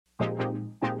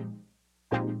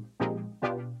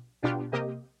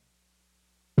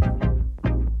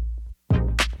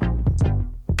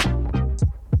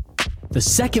The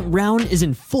second round is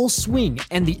in full swing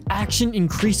and the action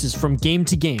increases from game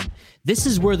to game. This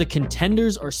is where the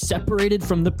contenders are separated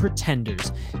from the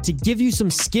pretenders. To give you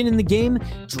some skin in the game,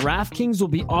 DraftKings will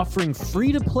be offering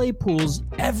free-to-play pools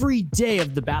every day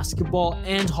of the basketball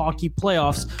and hockey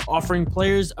playoffs, offering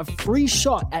players a free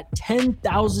shot at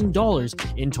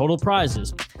 $10,000 in total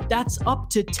prizes. That's up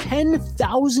to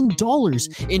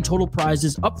 $10,000 in total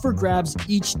prizes up for grabs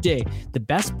each day. The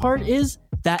best part is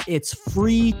that it's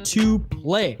free to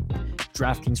play.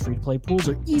 DraftKings free-to-play pools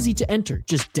are easy to enter.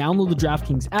 Just download the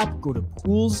DraftKings app, go to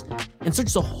pools, and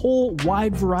search the whole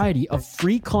wide variety of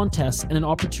free contests and an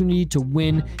opportunity to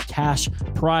win cash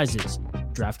prizes.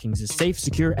 DraftKings is safe,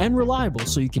 secure, and reliable,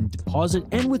 so you can deposit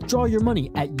and withdraw your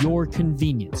money at your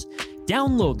convenience.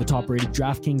 Download the top-rated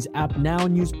DraftKings app now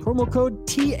and use promo code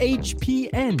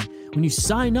THPN when you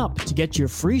sign up to get your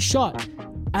free shot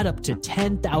at up to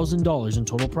 $10,000 in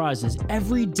total prizes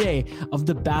every day of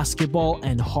the basketball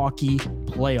and hockey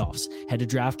playoffs. Head to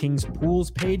DraftKings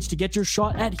Pools page to get your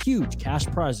shot at huge cash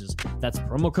prizes. That's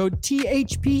promo code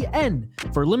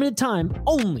THPN for a limited time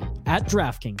only at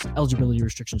DraftKings. Eligibility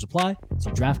restrictions apply. See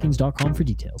DraftKings.com for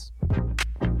details.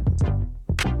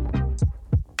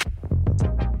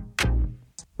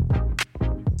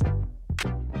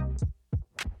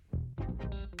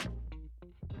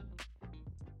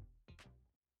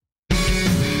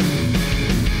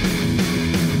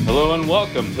 Hello and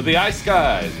welcome to the Ice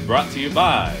Guys, brought to you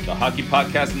by the Hockey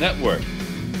Podcast Network.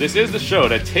 This is the show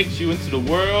that takes you into the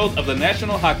world of the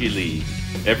National Hockey League.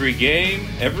 Every game,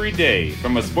 every day,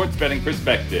 from a sports betting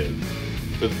perspective.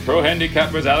 With pro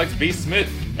handicappers Alex B. Smith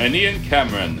and Ian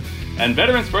Cameron, and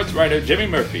veteran sports writer Jimmy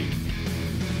Murphy.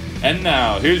 And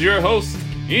now, here's your host,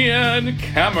 Ian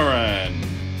Cameron.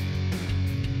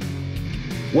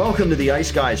 Welcome to the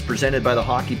Ice Guys, presented by the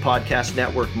Hockey Podcast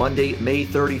Network. Monday, May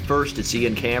 31st, it's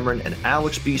Ian Cameron and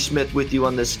Alex B. Smith with you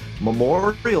on this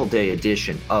Memorial Day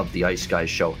edition of the Ice Guys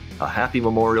show. A happy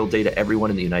Memorial Day to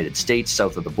everyone in the United States,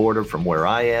 south of the border from where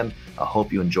I am. I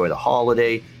hope you enjoy the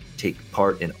holiday. Take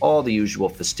part in all the usual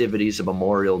festivities of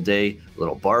Memorial Day. A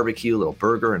little barbecue, a little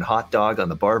burger and hot dog on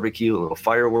the barbecue, a little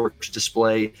fireworks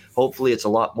display. Hopefully it's a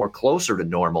lot more closer to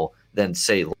normal than,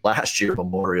 say, last year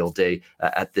Memorial Day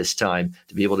at this time,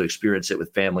 to be able to experience it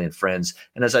with family and friends.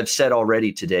 And as I've said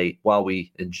already today, while you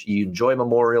enjoy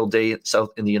Memorial Day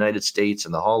south in the United States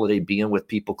and the holiday, being with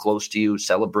people close to you,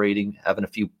 celebrating, having a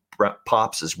few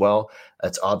pops as well,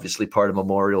 that's obviously part of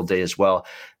Memorial Day as well.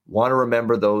 Want to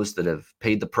remember those that have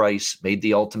paid the price, made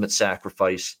the ultimate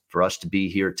sacrifice for us to be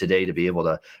here today, to be able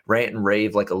to rant and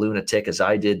rave like a lunatic as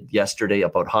I did yesterday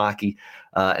about hockey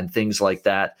and things like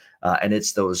that. And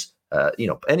it's those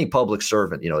any public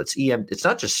servant, it's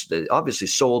not just obviously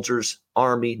soldiers,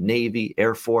 Army, Navy,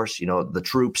 Air Force, the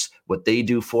troops, what they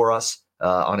do for us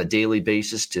on a daily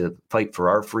basis to fight for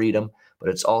our freedom. But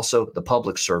it's also the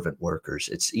public servant workers.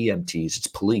 It's EMTs, it's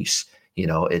police,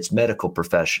 it's medical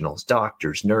professionals,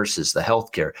 doctors, nurses, the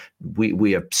healthcare.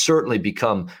 We have certainly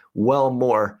become well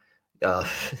more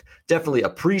definitely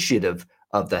appreciative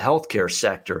of the healthcare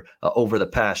sector over the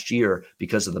past year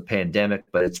because of the pandemic,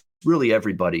 but it's really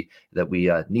everybody that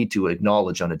we need to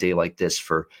acknowledge on a day like this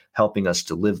for helping us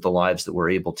to live the lives that we're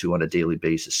able to on a daily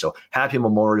basis. So happy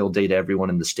Memorial Day to everyone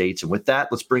in the States. And with that,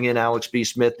 let's bring in Alex B.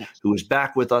 Smith, who is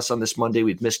back with us on this Monday.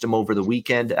 We've missed him over the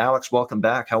weekend. Alex, welcome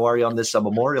back. How are you on this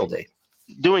Memorial Day?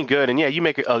 Doing good. And yeah, you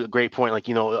make a great point.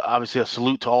 Obviously a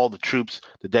salute to all the troops,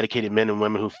 the dedicated men and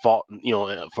women who fought,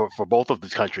 for both of the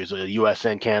countries, the U.S.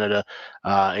 and Canada,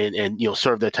 and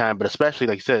served their time. But especially,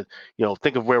 like you said,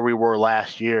 think of where we were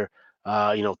last year.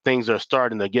 Things are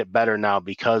starting to get better now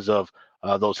because of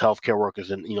those healthcare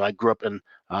workers. And, I grew up in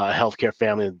a healthcare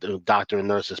family, doctor and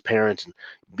nurses, parents, and,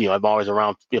 I'm always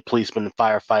around policemen and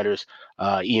firefighters,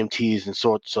 EMTs and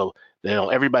sorts. So,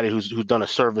 everybody who's done a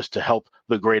service to help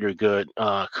the greater good,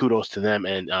 kudos to them.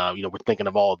 And, we're thinking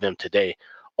of all of them today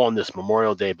on this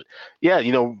Memorial Day. But yeah,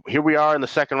 here we are in the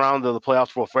second round of the playoffs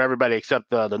for everybody except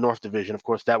the North Division. Of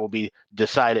course, that will be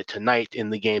decided tonight in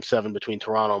the Game 7 between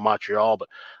Toronto and Montreal.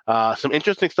 But some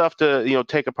interesting stuff to,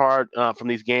 take apart from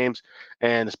these games.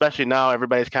 And especially now,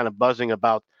 everybody's kind of buzzing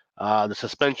about the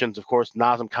suspensions. Of course,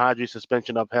 Nazem Kadri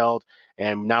suspension upheld.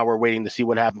 And now we're waiting to see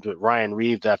what happened to Ryan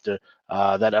Reeves after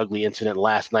that ugly incident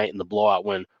last night in the blowout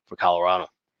win for Colorado.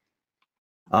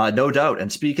 No doubt.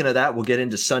 And speaking of that, we'll get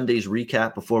into Sunday's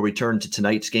recap before we turn to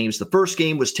tonight's games. The first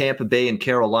game was Tampa Bay and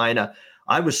Carolina.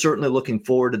 I was certainly looking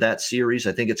forward to that series.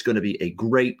 I think it's going to be a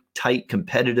great, tight,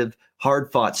 competitive,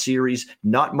 hard-fought series.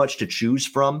 Not much to choose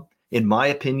from in my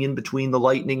opinion, between the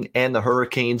Lightning and the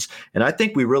Hurricanes. And I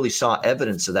think we really saw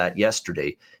evidence of that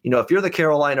yesterday. If you're the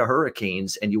Carolina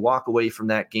Hurricanes and you walk away from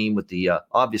that game with the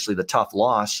obviously the tough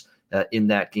loss in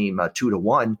that game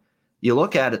 2-1, you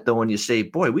look at it though and you say,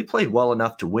 boy, we played well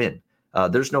enough to win.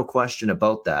 There's no question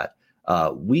about that.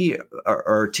 We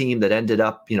are a team that ended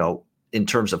up, in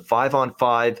terms of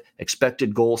 5-on-5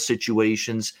 expected goal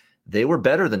situations, they were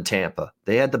better than Tampa.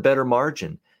 They had the better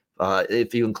margin.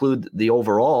 If you include the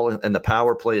overall and the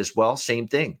power play as well, same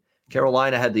thing.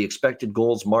 Carolina had the expected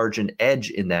goals margin edge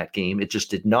in that game. It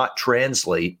just did not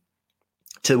translate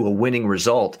to a winning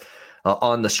result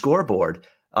on the scoreboard.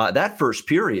 That first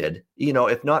period,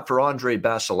 if not for Andrei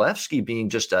Vasilevskiy being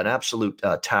just an absolute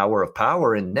tower of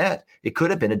power in net, it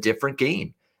could have been a different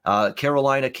game.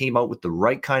 Carolina came out with the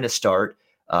right kind of start.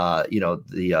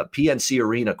 The PNC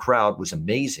Arena crowd was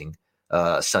amazing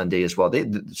Sunday as well. They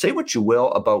say what you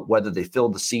will about whether they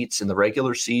filled the seats in the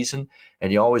regular season,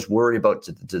 and you always worry about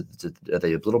are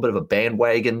they a little bit of a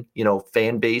bandwagon,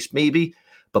 fan base maybe.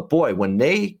 But boy, when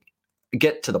they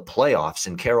get to the playoffs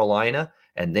in Carolina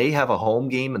and they have a home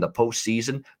game in the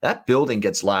postseason, that building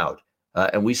gets loud.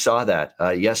 And we saw that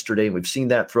yesterday. We've seen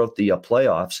that throughout the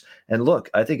playoffs. And look,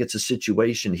 I think it's a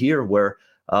situation here where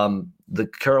the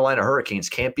Carolina Hurricanes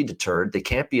can't be deterred. They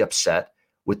can't be upset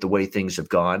with the way things have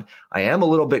gone. I am a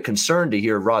little bit concerned to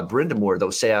hear Rod Brind'Amour,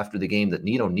 though, say after the game that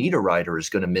Nino Niederreiter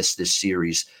is going to miss this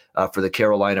series for the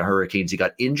Carolina Hurricanes. He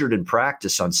got injured in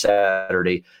practice on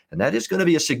Saturday, and that is going to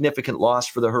be a significant loss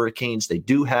for the Hurricanes. They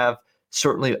do have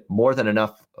certainly more than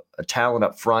enough talent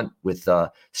up front with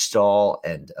Stahl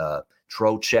and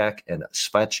Trocheck and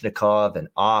Svechnikov and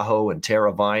Aho and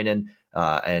Teravainen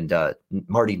and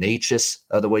Marty Necas,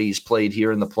 the way he's played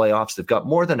here in the playoffs. They've got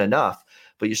more than enough,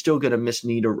 but you're still going to miss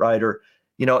Niederreiter.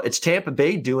 It's Tampa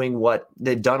Bay doing what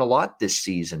they've done a lot this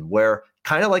season, where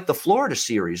kind of like the Florida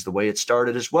series, the way it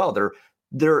started as well.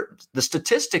 The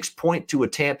statistics point to a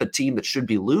Tampa team that should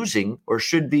be losing or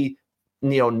should be,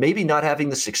 maybe not having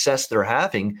the success they're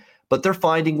having, but they're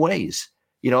finding ways.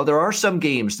 There are some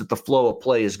games that the flow of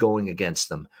play is going against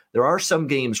them. There are some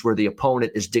games where the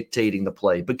opponent is dictating the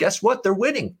play. But guess what? They're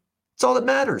winning. That's all that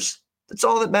matters. That's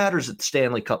all that matters at the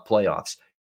Stanley Cup playoffs.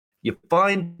 You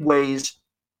find ways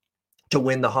to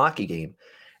win the hockey game.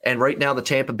 And right now, the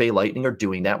Tampa Bay Lightning are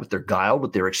doing that with their guile,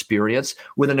 with their experience,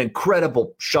 with an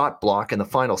incredible shot block in the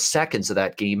final seconds of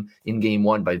that game in Game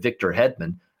 1 by Victor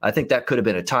Hedman. I think that could have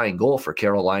been a tying goal for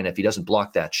Carolina if he doesn't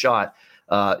block that shot.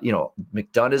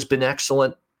 McDonough has been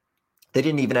excellent. They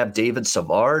didn't even have David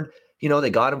Savard. They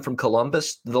got him from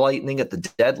Columbus, the Lightning, at the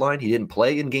deadline. He didn't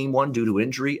play in Game 1 due to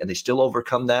injury, and they still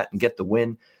overcome that and get the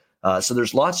win. So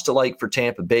there's lots to like for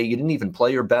Tampa Bay. You didn't even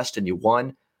play your best and you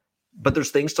won. But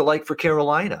there's things to like for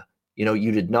Carolina.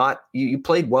 You did not, you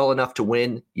played well enough to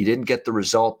win. You didn't get the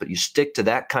result, but you stick to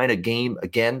that kind of game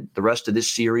again the rest of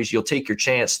this series. You'll take your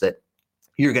chance that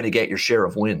you're going to get your share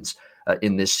of wins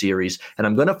in this series. And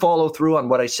I'm going to follow through on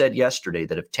what I said yesterday,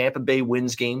 that if Tampa Bay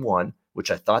wins Game 1, which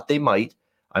I thought they might,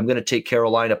 I'm going to take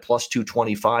Carolina plus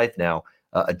 225 now,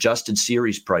 adjusted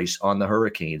series price on the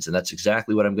Hurricanes. And that's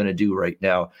exactly what I'm going to do right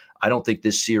now. I don't think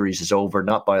this series is over,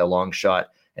 not by a long shot.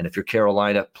 And if you're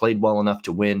Carolina, played well enough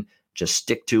to win, just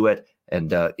stick to it.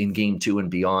 And in Game 2 and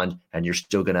beyond, and you're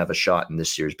still going to have a shot in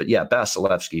this series. But yeah,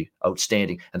 Vasilevskiy,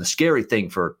 outstanding. And the scary thing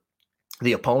for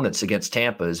the opponents against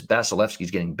Tampa is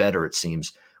Vasilevsky's getting better, it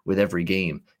seems, with every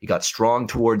game. He got strong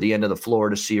toward the end of the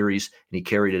Florida series, and he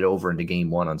carried it over into Game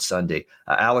 1 on Sunday.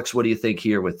 Alex, what do you think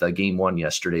here with Game 1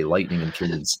 yesterday, Lightning and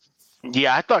Kings?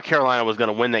 Yeah, I thought Carolina was going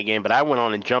to win that game, but I went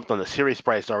on and jumped on the series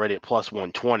price already at plus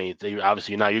 120.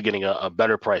 Obviously, now you're getting a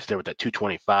better price there with that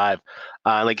 225.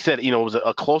 Like you said, it was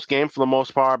a close game for the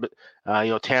most part,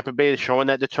 but, Tampa Bay is showing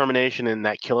that determination and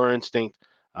that killer instinct.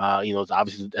 It's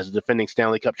obviously as a defending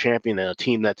Stanley Cup champion and a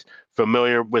team that's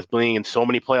familiar with being in so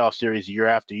many playoff series year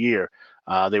after year.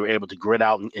 They were able to grit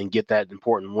out and get that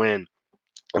important win.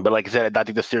 But like I said, I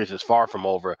think the series is far from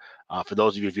over. For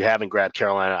those of you, if you haven't grabbed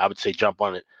Carolina, I would say jump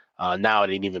on it now at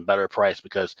an even better price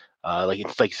because, like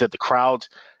you said, the crowds,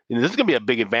 this is going to be a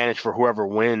big advantage for whoever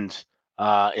wins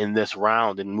in this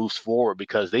round and moves forward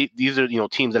because these are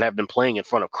teams that have been playing in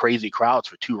front of crazy crowds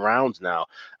for 2 rounds now.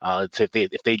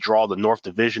 If they draw the North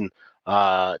Division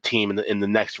team in the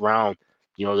next round,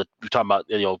 we're talking about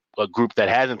a group that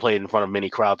hasn't played in front of many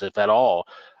crowds if at all.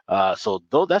 So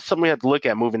that's something we have to look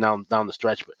at moving down the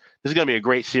stretch. But this is going to be a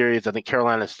great series. I think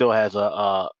Carolina still has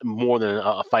a more than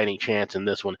a fighting chance in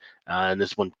this one, and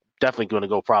this one definitely going to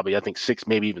go probably 6,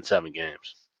 maybe even 7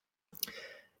 games.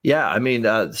 Yeah, I mean,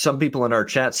 some people in our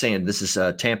chat saying this is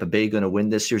Tampa Bay going to win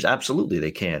this series. Absolutely,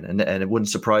 they can, and it wouldn't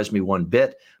surprise me one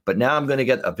bit. But now I'm going to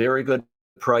get a very good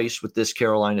price with this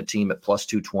Carolina team at plus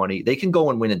 220. They can go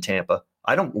and win in Tampa.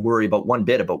 I don't worry about one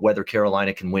bit about whether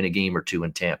Carolina can win a game or two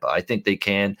in Tampa. I think they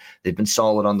can. They've been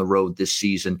solid on the road this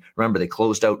season. Remember, they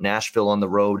closed out Nashville on the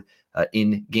road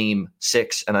in game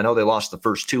 6. And I know they lost the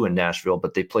first 2 in Nashville,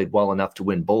 but they played well enough to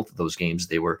win both of those games.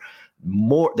 They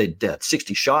had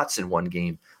 60 shots in one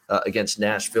game against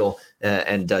Nashville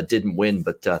and didn't win,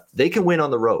 but they can win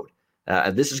on the road.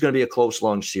 This is going to be a close,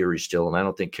 long series still, and I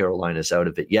don't think Carolina's out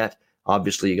of it yet.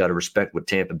 Obviously, you got to respect what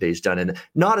Tampa Bay's done, and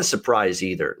not a surprise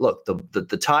either. Look,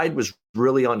 the tide was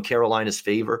really on Carolina's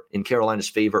favor. In Carolina's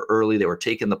favor early, they were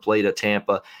taking the play to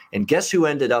Tampa, and guess who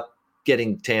ended up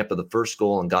getting Tampa the first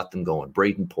goal and got them going?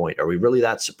 Braden Point. Are we really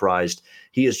that surprised?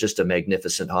 He is just a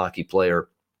magnificent hockey player,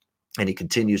 and he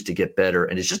continues to get better,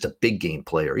 and he's just a big game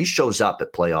player. He shows up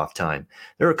at playoff time.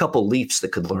 There are a couple Leafs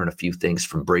that could learn a few things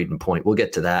from Braden Point. We'll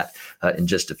get to that in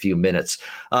just a few minutes.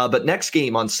 But next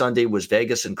game on Sunday was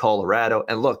Vegas and Colorado.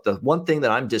 And look, the one thing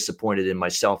that I'm disappointed in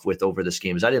myself with over this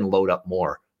game is I didn't load up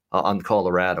more on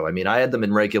Colorado. I mean, I had them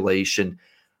in regulation.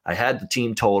 I had the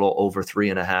team total over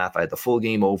 3.5. I had the full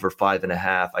game over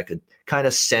 5.5. I could kind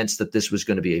of sense that this was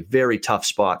going to be a very tough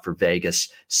spot for Vegas.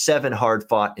 7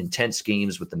 hard-fought, intense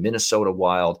games with the Minnesota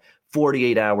Wild,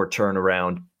 48-hour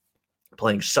turnaround,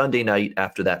 playing Sunday night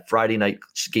after that Friday night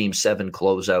Game 7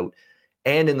 closeout,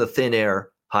 and in the thin air,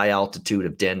 high altitude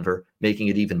of Denver, making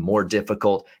it even more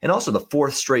difficult. And also the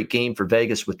 4th straight game for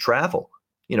Vegas with travel,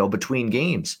 between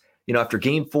games. After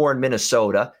Game 4 in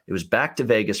Minnesota, it was back to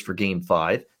Vegas for Game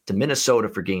 5, to Minnesota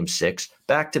for Game 6,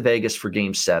 back to Vegas for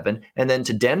Game 7, and then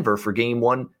to Denver for Game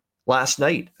 1 last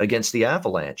night against the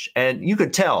Avalanche. And you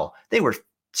could tell they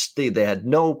had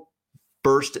no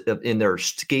burst in their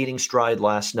skating stride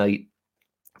last night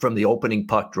from the opening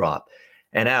puck drop.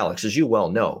 And Alex, as you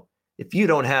well know, if you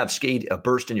don't have a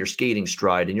burst in your skating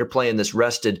stride and you're playing this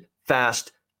rested,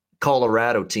 fast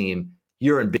Colorado team,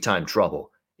 you're in big time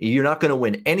trouble. You're not going to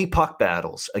win any puck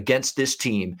battles against this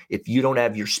team if you don't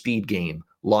have your speed game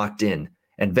locked in.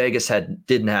 And Vegas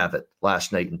didn't have it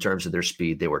last night in terms of their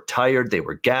speed. They were tired. They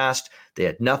were gassed. They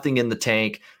had nothing in the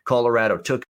tank. Colorado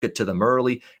took it to them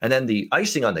early. And then the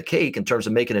icing on the cake in terms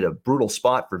of making it a brutal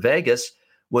spot for Vegas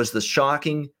was the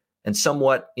shocking and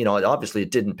somewhat, obviously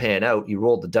it didn't pan out. He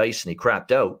rolled the dice and he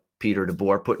crapped out Peter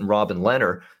DeBoer, putting Robin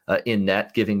Lehner in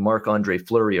net, giving Marc-Andre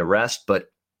Fleury a rest. But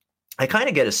I kind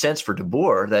of get a sense for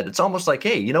DeBoer that it's almost like,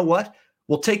 hey, you know what?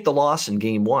 We'll take the loss in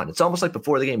Game 1. It's almost like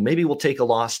before the game, maybe we'll take a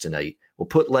loss tonight. We'll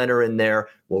put Lehner in there.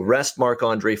 We'll rest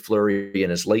Marc-Andre Fleury in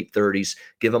his late 30s,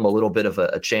 give him a little bit of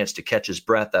a chance to catch his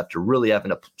breath after really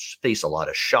having to face a lot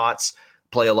of shots,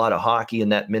 play a lot of hockey in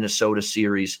that Minnesota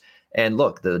series. And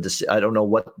look, I don't know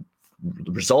what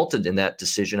resulted in that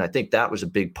decision. I think that was a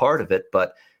big part of it,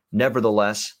 but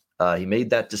nevertheless, he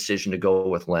made that decision to go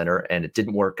with Lehner, and it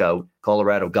didn't work out.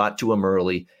 Colorado got to him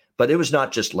early, but it was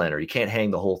not just Lehner. You can't hang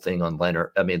the whole thing on Lehner.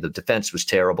 I mean, the defense was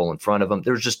terrible in front of him.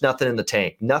 There was just nothing in the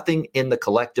tank, nothing in the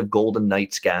collective Golden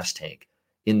Knights gas tank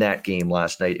in that game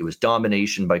last night. It was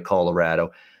domination by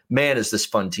Colorado. Man, is this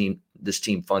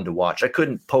team fun to watch. I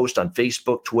couldn't post on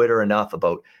Facebook, Twitter enough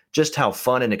about just how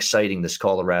fun and exciting this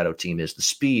Colorado team is. The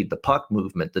speed, the puck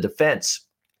movement, the defense.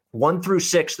 1 through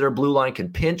 6, their blue line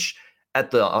can pinch at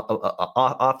the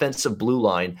offensive blue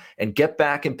line and get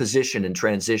back in position in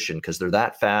transition because they're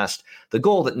that fast. The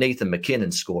goal that Nathan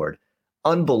MacKinnon scored,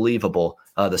 unbelievable.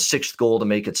 The 6th goal to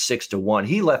make it 6-1.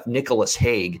 He left Nicholas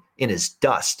Hague in his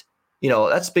dust.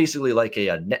 That's basically like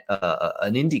an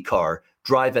Indy car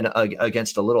driving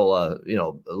against a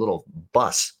little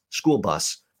bus, school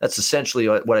bus. That's essentially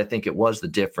what I think it was, the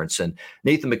difference. And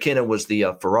Nathan MacKinnon was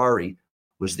the Ferrari,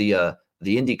 was the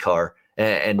Indy car.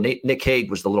 And Nick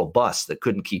Hague was the little bus that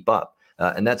couldn't keep up.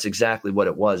 And that's exactly what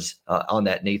it was on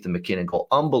that Nathan MacKinnon goal.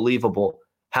 Unbelievable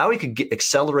how he could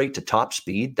accelerate to top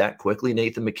speed that quickly,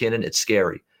 Nathan MacKinnon. It's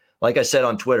scary. Like I said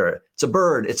on Twitter, it's a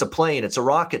bird, it's a plane, it's a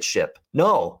rocket ship.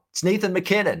 No, it's Nathan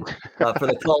MacKinnon for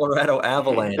the Colorado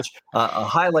Avalanche. A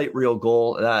highlight reel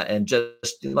goal and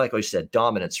just, like I said,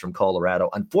 dominance from Colorado.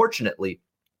 Unfortunately,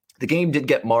 the game did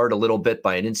get marred a little bit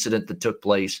by an incident that took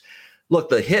place. Look,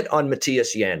 the hit on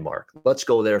Matthias Janmark. Let's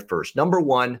go there first. Number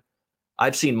 1,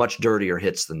 I've seen much dirtier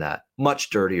hits than that.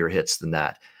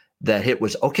 That hit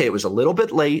was, okay, it was a little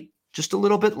bit late, just a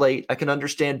little bit late. I can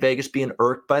understand Vegas being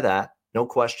irked by that. No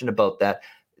question about that.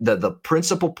 The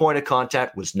principal point of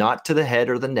contact was not to the head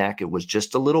or the neck. It was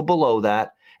just a little below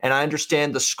that. And I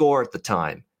understand the score at the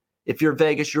time. If you're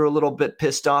Vegas, you're a little bit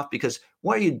pissed off because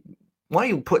why are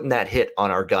you putting that hit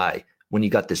on our guy when you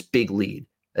got this big lead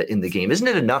in the game? Isn't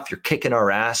it enough you're kicking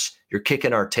our ass, you're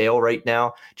kicking our tail right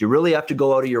now? Do you really have to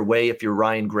go out of your way if you're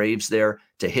Ryan Graves there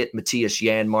to hit Matthias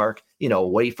Janmark?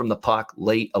 away from the puck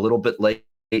late, a little bit late.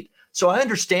 So I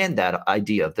understand that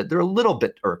idea that they're a little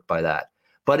bit irked by that.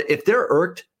 But if they're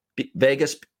irked,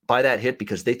 Vegas, by that hit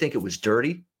because they think it was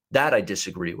dirty, that I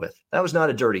disagree with. That was not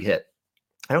a dirty hit.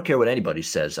 I don't care what anybody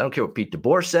says. I don't care what Pete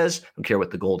DeBoer says. I don't care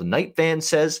what the Golden Knight fan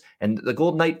says. And the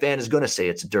Golden Knight fan is going to say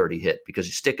it's a dirty hit because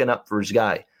he's sticking up for his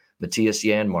guy, Matthias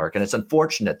Janmark. And it's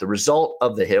unfortunate. The result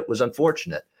of the hit was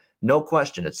unfortunate. No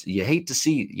question. You hate to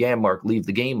see Janmark leave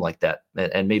the game like that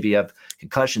and maybe have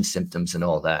concussion symptoms and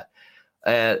all that.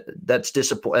 That's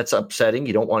disappointing. That's upsetting.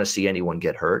 You don't want to see anyone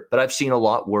get hurt. But I've seen a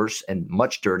lot worse and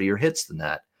much dirtier hits than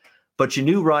that. But you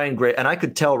knew Ryan Graves, and I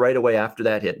could tell right away after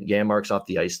that hit, Janmark's off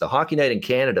the ice. The Hockey Night in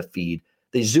Canada feed,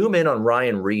 they zoom in on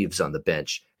Ryan Reeves on the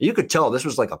bench. You could tell this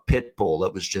was like a pit bull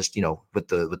that was just, with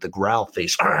the growl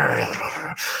face.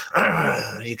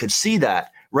 You could see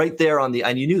that right there and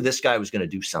you knew this guy was going to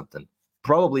do something,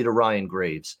 probably to Ryan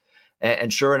Graves.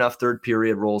 And sure enough, third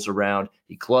period rolls around.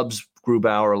 He clubs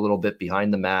Grubauer a little bit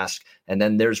behind the mask, and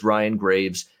then there's Ryan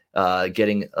Graves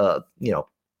getting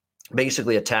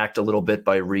basically attacked a little bit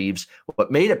by Reeves.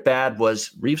 What made it bad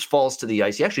was Reeves falls to the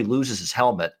ice. He actually loses his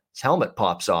helmet. His helmet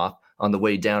pops off on the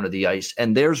way down to the ice.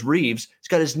 And there's Reeves. He's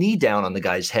got his knee down on the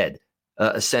guy's head,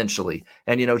 essentially.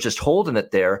 And, just holding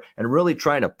it there and really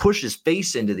trying to push his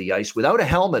face into the ice without a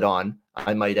helmet on,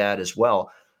 I might add as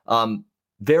well.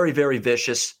 Very, very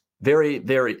vicious. Very,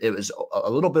 very, it was a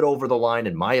little bit over the line,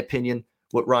 in my opinion,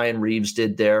 what Ryan Reeves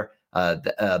did there.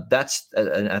 And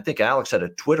I think Alex had a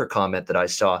Twitter comment that I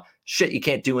saw, shit you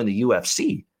can't do in the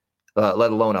UFC,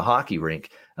 let alone a hockey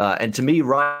rink. And to me,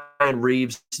 Ryan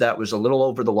Reeves, that was a little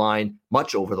over the line,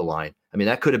 much over the line. I mean,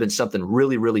 that could have been something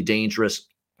really, really dangerous.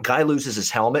 Guy loses his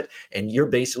helmet and you're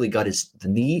basically got the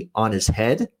knee on his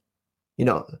head.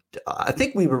 I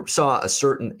think we saw a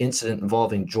certain incident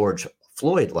involving George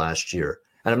Floyd last year.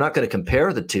 And I'm not going to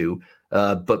compare the two,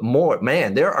 but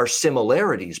there are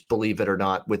similarities, believe it or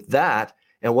not, with that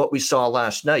and what we saw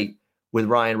last night with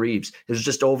Ryan Reeves. It was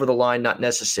just over the line, not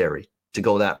necessary to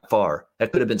go that far.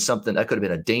 That could have been something, that could have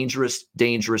been a dangerous,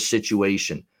 dangerous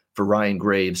situation for Ryan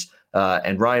Graves.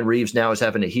 And Ryan Reeves now is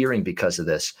having a hearing because of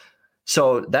this.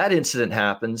 So that incident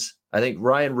happens. I think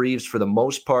Ryan Reeves, for the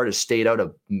most part, has stayed out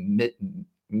of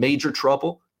major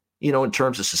trouble, in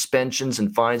terms of suspensions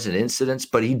and fines and incidents,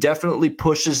 but he definitely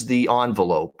pushes the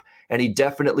envelope and he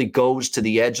definitely goes to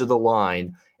the edge of the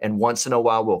line and once in a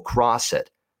while will cross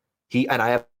it. And I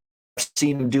have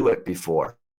seen him do it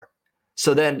before.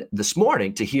 So then this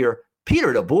morning to hear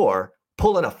Peter DeBoer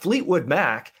pulling a Fleetwood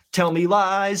Mac, tell me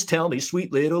lies, tell me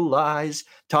sweet little lies,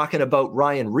 talking about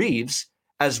Ryan Reeves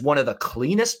as one of the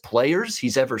cleanest players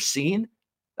he's ever seen.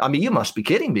 I mean, you must be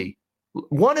kidding me.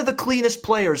 One of the cleanest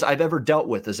players I've ever dealt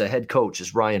with as a head coach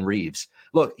is Ryan Reeves.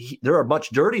 Look, there are much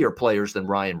dirtier players than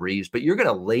Ryan Reeves, but you're going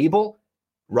to label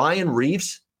Ryan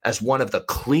Reeves as one of the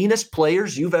cleanest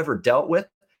players you've ever dealt with?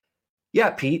 Yeah,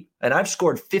 Pete, and I've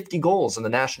scored 50 goals in the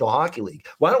National Hockey League.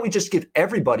 Why don't we just give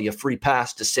everybody a free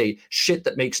pass to say shit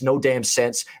that makes no damn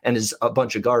sense and is a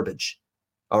bunch of garbage?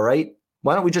 All right?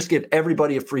 Why don't we just give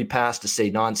everybody a free pass to say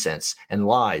nonsense and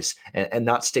lies and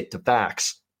not stick to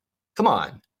facts? Come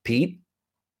on, Pete.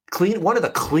 One of the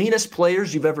cleanest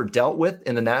players you've ever dealt with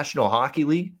in the National Hockey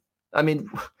League? I mean,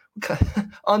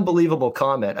 unbelievable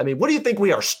comment. I mean, what do you think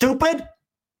we are, stupid?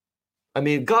 I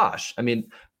mean, gosh. I mean,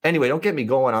 anyway, don't get me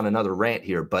going on another rant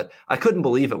here, but I couldn't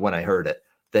believe it when I heard it,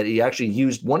 that he actually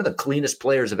used one of the cleanest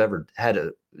players I've ever had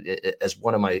as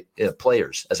one of my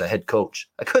players as a head coach.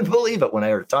 I couldn't believe it when I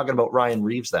heard talking about Ryan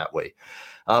Reeves that way.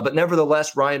 But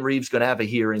nevertheless, Ryan Reeves going to have a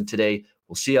hearing today.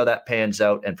 We'll see how that pans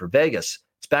out. And for Vegas,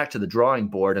 it's back to the drawing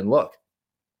board. And look,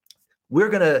 we're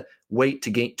going to wait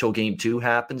till game 2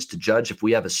 happens to judge if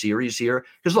we have a series here.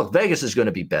 Because look, Vegas is going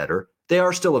to be better. They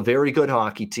are still a very good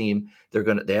hockey team.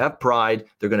 They have pride.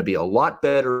 They're going to be a lot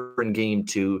better in game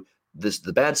 2.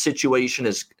 The bad situation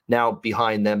is now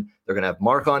behind them. They're going to have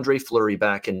Marc-Andre Fleury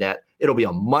back in net. It'll be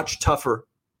a much tougher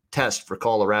test for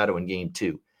Colorado in game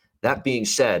 2. That being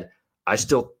said, I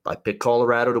picked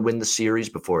Colorado to win the series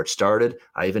before it started.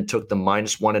 I even took the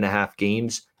 -1.5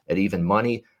 games at even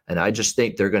money. And I just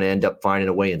think they're going to end up finding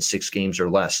a way in 6 games or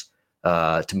less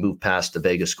to move past the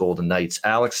Vegas Golden Knights.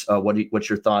 Alex, what's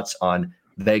your thoughts on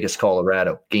Vegas,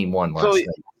 Colorado, game 1 last night?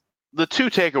 The 2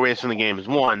 takeaways from the game is,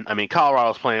 one, I mean,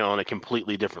 Colorado's playing on a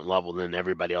completely different level than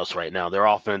everybody else right now. Their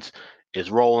offense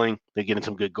is rolling. They're getting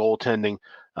some good goaltending.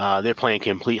 They're playing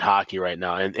complete hockey right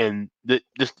now. And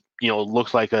this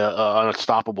looks like an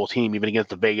unstoppable team, even against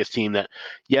the Vegas team that,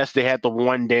 yes, they had the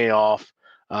 1 day off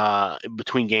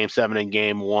between game 7 and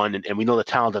game 1. And we know the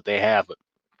talent that they have, but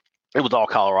it was all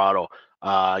Colorado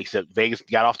Except Vegas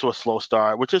got off to a slow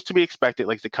start, which is to be expected,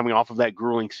 like they're coming off of that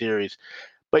grueling series.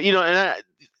 But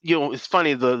it's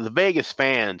funny, the Vegas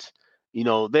fans,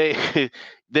 they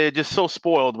they're just so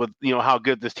spoiled with how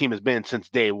good this team has been since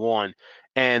day one,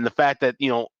 and the fact that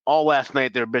all last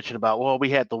night they're bitching about, well, we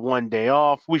had the 1 day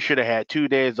off, we should have had 2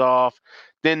 days off.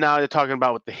 Then now they're talking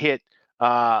about with the hit,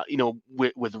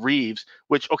 with Reeves,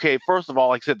 which, okay, first of all,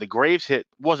 like I said, the Graves hit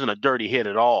wasn't a dirty hit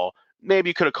at all.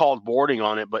 Maybe you could have called boarding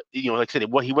on it, but like I said, it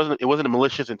wasn't a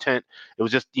malicious intent. It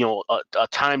was just a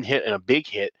timed hit and a big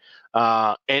hit.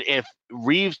 And if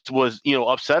Reeves was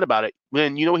upset about it,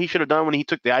 then what he should have done when he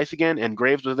took the ice again and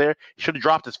Graves was there? He should have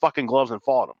dropped his fucking gloves and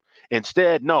fought him.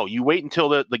 Instead, no, you wait until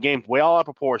the game's way all out of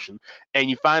proportion and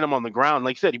you find him on the ground.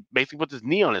 Like I said, he basically puts his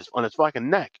knee on his fucking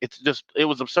neck. It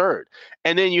was absurd.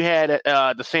 And then you had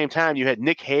at the same time you had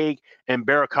Nick Hague and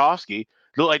Burakovsky.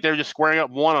 Looked like they were just squaring up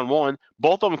one-on-one.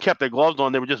 Both of them kept their gloves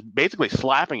on. They were just basically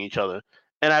slapping each other.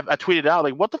 And I tweeted out,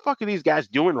 like, what the fuck are these guys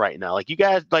doing right now? Like, you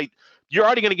guys, like, you're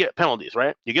already going to get penalties,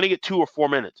 right? You're going to get 2 or 4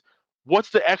 minutes. What's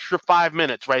the extra 5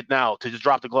 minutes right now to just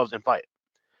drop the gloves and fight?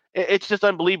 It's just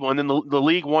unbelievable. And then the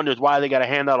league wonders why they got to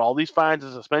hand out all these fines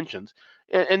and suspensions.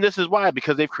 And this is why,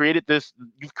 because they've created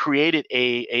you've created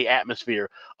a atmosphere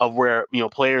of where,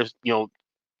 players,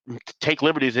 take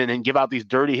liberties in and give out these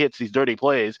dirty hits, these dirty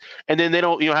plays, and then they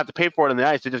don't have to pay for it on the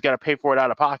ice. They just got to pay for it out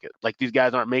of pocket. Like, these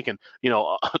guys aren't making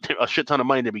a shit ton of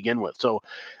money to begin with. So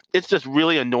it's just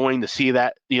really annoying to see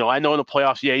that. I know in the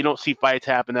playoffs, you don't see fights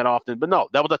happen that often, but no,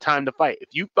 that was a time to fight. If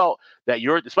you felt that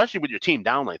especially with your team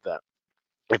down like that,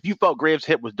 if you felt Graves'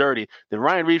 hit was dirty, then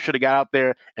Ryan Reeves should have got out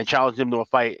there and challenged him to a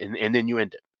fight, and then you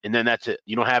end it. And then that's it.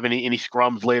 You don't have any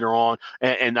scrums later on.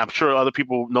 And I'm sure other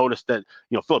people noticed that,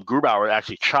 Philip Grubauer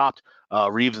actually chopped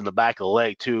Reeves in the back of the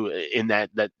leg, too, in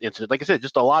that incident. Like I said,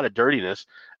 just a lot of dirtiness.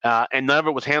 And none of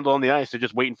it was handled on the ice. They're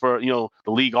just waiting for,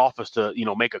 the league office to,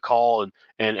 make a call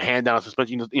and hand down a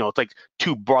suspension. It's like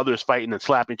two brothers fighting and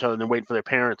slapping each other and then waiting for their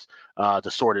parents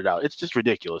to sort it out. It's just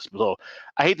ridiculous. So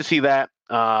I hate to see that,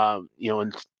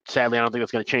 and sadly, I don't think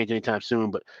it's going to change anytime soon.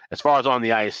 But as far as on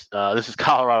the ice, this is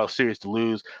Colorado's series to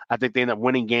lose. I think they end up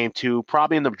winning game 2,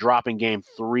 probably end up dropping game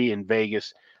 3 in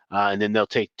Vegas, and then they'll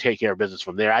take care of business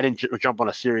from there. I didn't jump on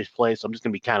a series play, so I'm just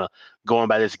going to be kind of going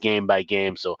by this game by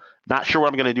game. So not sure what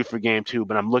I'm going to do for game 2,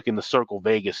 but I'm looking to circle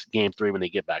Vegas game 3 when they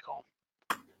get back home.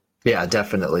 Yeah,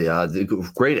 definitely.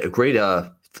 Great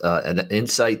an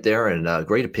insight there and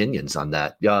great opinions on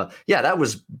that. That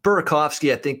was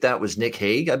Burakovsky. I think that was Nick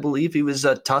Hague. I believe he was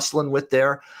tussling with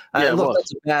there. Look,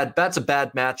 that's a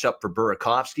bad matchup for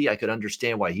Burakovsky. I could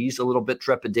understand why he's a little bit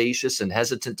trepidatious and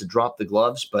hesitant to drop the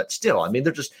gloves, but still, I mean,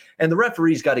 and the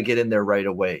referee's got to get in there right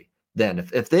away. Then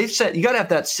if they've said, you got to have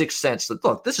that sixth sense that,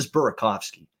 look, this is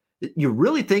Burakovsky. You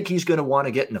really think he's going to want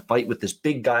to get in a fight with this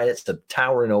big guy that's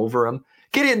towering over him?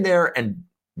 Get in there and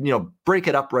break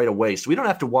it up right away. So we don't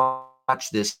have to watch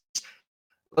this.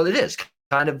 Well, it is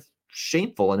kind of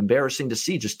shameful and embarrassing to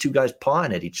see just two guys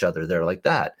pawing at each other there like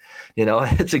that.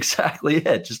 It's exactly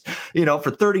it. Just,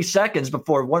 for 30 seconds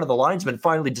before one of the linesmen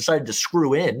finally decided to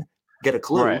screw in, get a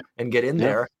clue and get in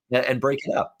there and break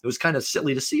it up. It was kind of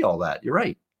silly to see all that. You're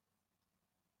right.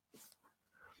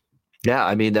 Yeah,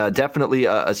 I mean, definitely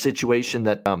a situation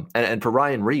that, and for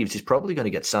Ryan Reeves, he's probably going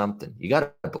to get something. You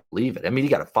got to believe it. I mean, he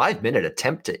got a 5-minute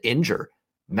attempt to injure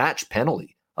match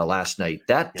penalty last night.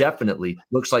 That definitely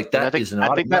looks like that is an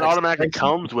automatic. I think that automatically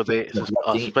comes with a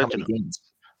suspension.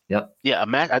 Yep. Yeah,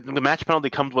 I think the match penalty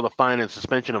comes with a fine and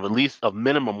suspension of at least a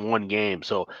minimum 1 game.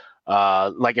 So,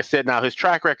 like I said, now his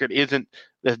track record isn't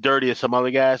as dirty as some other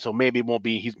guys, so maybe it won't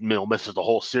be he misses the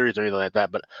whole series or anything like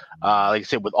that. But like I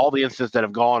said, with all the incidents that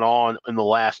have gone on in the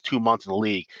last 2 months in the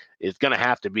league, it's going to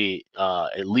have to be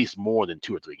at least more than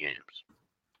 2 or 3 games.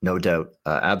 No doubt,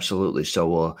 absolutely.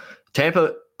 So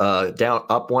Tampa down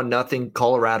up 1-0,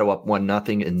 Colorado up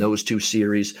 1-0 in those 2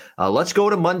 series. Let's go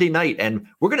to Monday night, and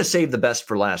we're going to save the best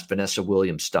for last, Vanessa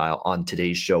Williams style, on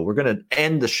today's show. We're going to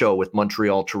end the show with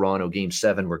Montreal-Toronto Game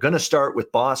 7. We're going to start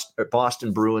with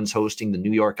Boston Bruins hosting the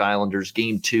New York Islanders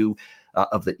Game 2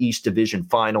 of the East Division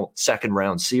Final second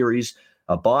round series.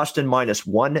 Boston minus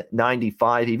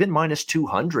 195, even minus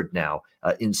 200 now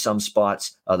in some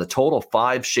spots. The total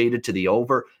 5 shaded to the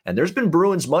over. And there's been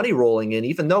Bruins money rolling in,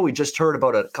 even though we just heard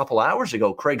about a couple hours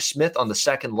ago, Craig Smith on the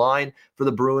second line for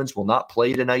the Bruins will not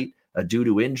play tonight due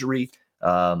to injury.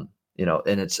 And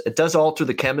it does alter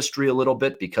the chemistry a little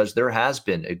bit because there has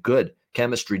been a good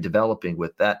chemistry developing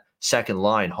with that second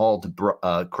line, Hall,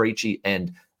 Krejci,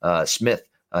 and Smith.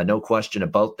 No question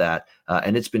about that.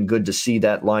 And it's been good to see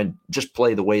that line just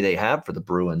play the way they have for the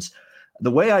Bruins.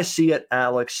 The way I see it,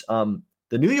 Alex,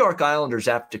 the New York Islanders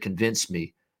have to convince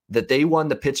me that they won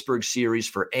the Pittsburgh series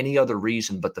for any other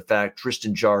reason but the fact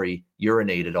Tristan Jarry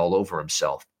urinated all over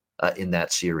himself in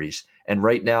that series. And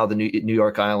right now, the New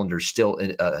York Islanders still,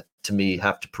 to me,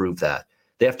 have to prove that.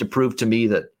 They have to prove to me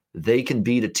that they can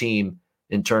beat a team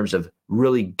in terms of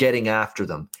really getting after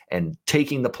them and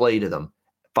taking the play to them,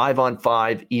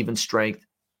 5-on-5, even strength,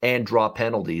 and draw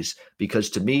penalties. Because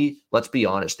to me, let's be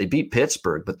honest, they beat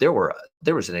Pittsburgh, but there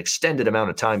was an extended amount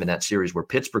of time in that series where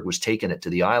Pittsburgh was taking it to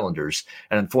the Islanders.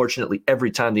 And unfortunately, every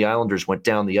time the Islanders went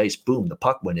down the ice, boom, the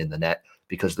puck went in the net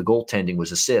because the goaltending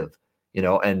was a sieve.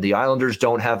 And the Islanders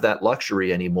don't have that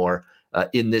luxury anymore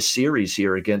in this series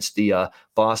here against the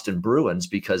Boston Bruins,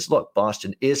 because look,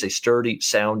 Boston is a sturdy,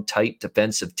 sound, tight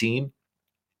defensive team.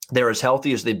 They're as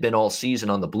healthy as they've been all season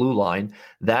on the blue line.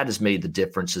 That has made the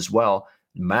difference as well.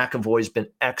 McAvoy's been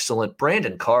excellent.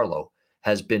 Brandon Carlo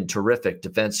has been terrific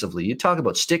defensively. You talk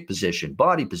about stick position,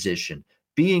 body position,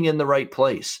 being in the right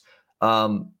place,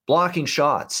 blocking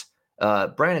shots.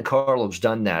 Brandon Carlo's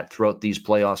done that throughout these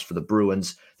playoffs for the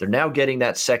Bruins. They're now getting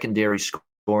that secondary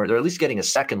score. They're at least getting a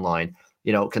second line.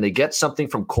 Can they get something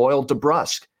from Coyle,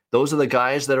 DeBrusk? Those are the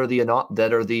guys that are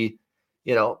the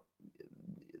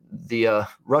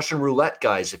Russian roulette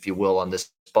guys, if you will, on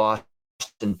this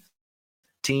Boston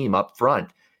team up front.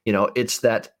 It's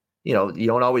that, you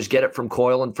don't always get it from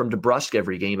Coyle and from DeBrusk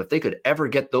every game. If they could ever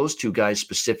get those two guys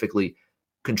specifically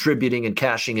contributing and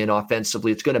cashing in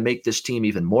offensively, it's going to make this team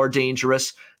even more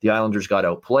dangerous. The Islanders got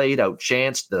outplayed,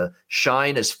 outchanced. The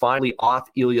shine is finally off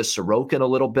Ilya Sorokin a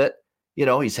little bit.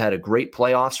 He's had a great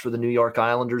playoffs for the New York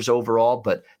Islanders overall,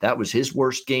 but that was his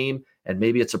worst game. And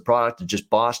maybe it's a product of just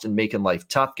Boston making life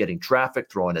tough, getting traffic,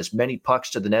 throwing as many pucks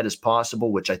to the net as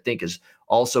possible, which I think has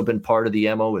also been part of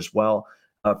the MO as well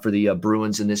for the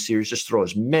Bruins in this series. Just throw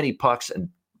as many pucks and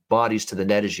bodies to the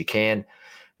net as you can.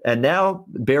 And now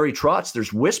Barry Trotz,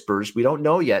 there's whispers. We don't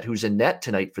know yet who's in net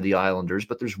tonight for the Islanders,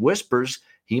 but there's whispers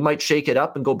he might shake it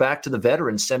up and go back to the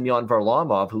veteran Semyon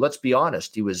Varlamov, who, let's be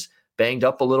honest, he was banged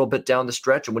up a little bit down the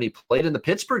stretch. And when he played in the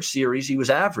Pittsburgh series, he was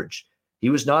average.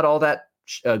 He was not all that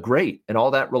great and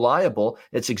all that reliable.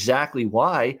 It's exactly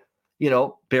why,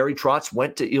 Barry Trotz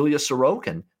went to Ilya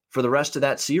Sorokin for the rest of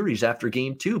that series after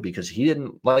game 2, because he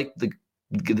didn't like the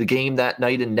game that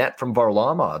night in net from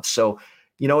Varlamov. So,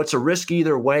 it's a risk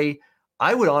either way.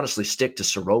 I would honestly stick to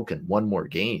Sorokin one more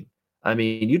game. I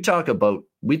mean, we've talked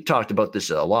about this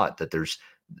a lot, that there's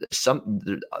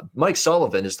Mike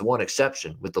Sullivan is the one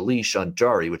exception with the leash on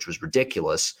Jarry, which was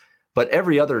ridiculous. But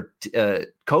every other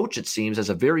coach, it seems, has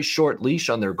a very short leash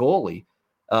on their goalie.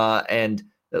 And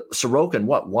Sorokin,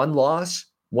 one loss?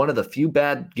 One of the few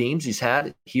bad games he's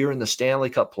had here in the Stanley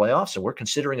Cup playoffs, and we're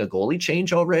considering a goalie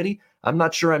change already? I'm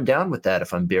not sure I'm down with that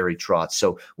if I'm Barry Trotz.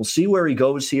 So we'll see where he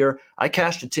goes here. I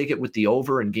cashed a ticket with the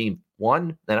over in game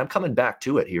 1, and I'm coming back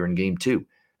to it here in game 2.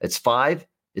 It's 5.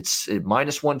 It's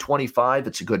minus 125.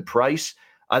 It's a good price.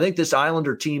 I think this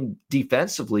Islander team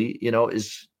defensively,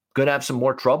 is going to have some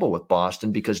more trouble with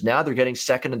Boston, because now they're getting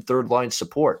second and third line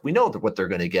support. We know what they're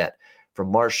going to get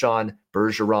from Marchand,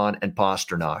 Bergeron, and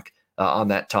Pasternak on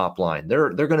that top line. They're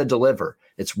going to deliver.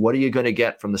 It's what are you going to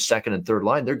get from the second and third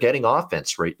line? They're getting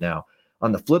offense right now.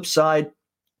 On the flip side,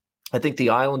 I think the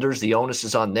Islanders, the onus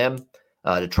is on them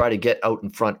to try to get out in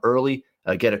front early,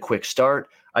 get a quick start.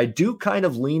 I do kind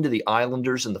of lean to the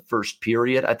Islanders in the first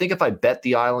period. I think if I bet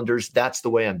the Islanders, that's the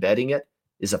way I'm betting it,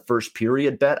 is a first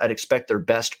period bet. I'd expect their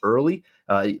best early.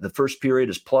 The first period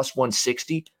is plus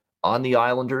 160 on the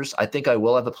Islanders. I think I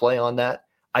will have a play on that.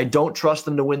 I don't trust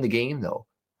them to win the game, though,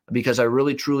 because I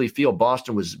really, truly feel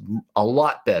Boston was a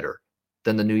lot better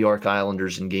than the New York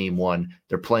Islanders in game 1.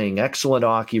 They're playing excellent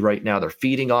hockey right now. They're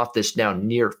feeding off this now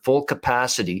near full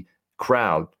capacity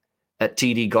crowd at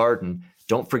TD Garden.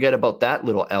 Don't forget about that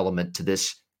little element to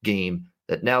this game,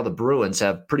 that now the Bruins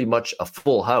have pretty much a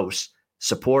full house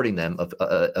supporting them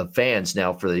of fans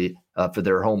now for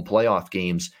their home playoff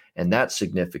games, and that's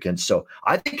significant. So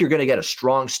I think you're going to get a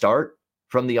strong start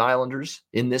from the Islanders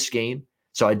in this game.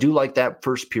 So I do like that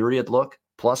first period look,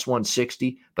 plus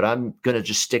 160, but I'm going to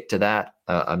just stick to that.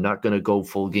 I'm not going to go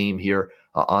full game here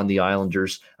on the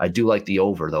Islanders. I do like the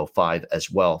over, though, 5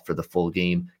 as well for the full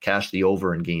game. Cash the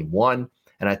over in game 1.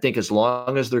 And I think as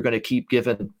long as they're going to keep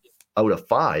giving out a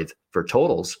 5 for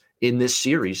totals in this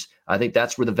series, I think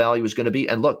that's where the value is going to be.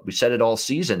 And look, we said it all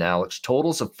season, Alex,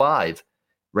 totals of 5,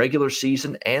 regular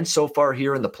season, and so far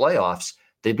here in the playoffs,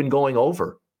 they've been going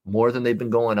over more than they've been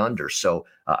going under. So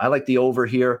I like the over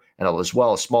here, and as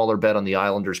well a smaller bet on the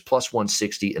Islanders, plus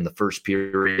 160 in the first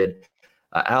period.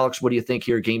 Alex, what do you think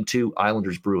here? Game 2,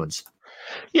 Islanders Bruins.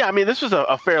 Yeah, I mean, this was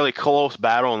a fairly close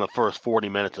battle in the first 40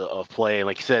 minutes of play. And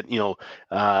like you said,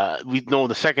 we know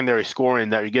the secondary scoring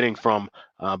that you're getting from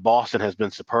Boston has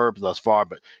been superb thus far.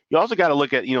 But you also got to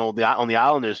look at, on the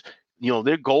Islanders,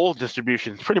 their goal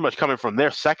distribution is pretty much coming from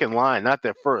their second line, not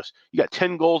their first. You got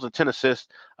 10 goals and 10 assists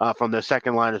from their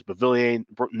second liners, Beauvillier,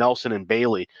 Nelson, and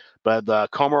Bailey. But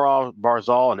Komarov,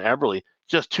 Barzal, and Eberle,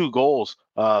 just 2 goals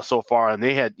so far, and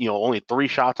they had only 3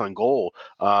 shots on goal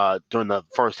during the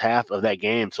first half of that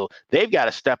game. So they've got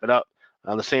to step it up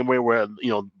the same way where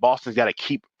Boston's got to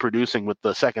keep producing with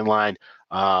the second line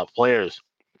players.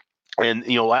 And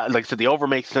like I said, the over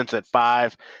makes sense at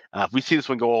 5. If we see this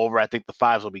one go over, I think the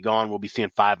 5s will be gone. We'll be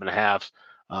seeing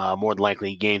 5.5 more than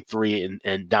likely in game 3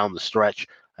 and down the stretch.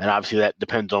 And obviously that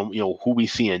depends on who we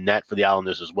see in net for the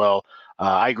Islanders as well.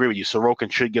 I agree with you.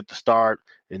 Sorokin should get the start.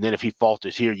 And then if he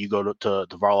falters here, you go to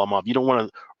Varlamov. You don't want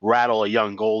to rattle a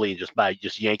young goalie just by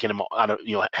just yanking him out of,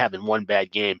 having one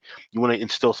bad game. You want to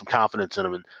instill some confidence in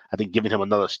him. And I think giving him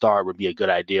another start would be a good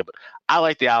idea. But I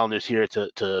like the Islanders here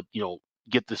to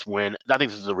get this win. I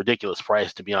think this is a ridiculous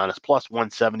price, to be honest. Plus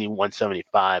 170,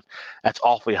 175. That's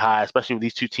awfully high, especially when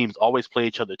these two teams always play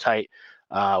each other tight.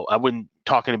 I wouldn't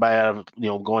talk anybody out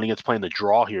of, going against playing the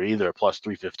draw here either, plus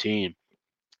 315.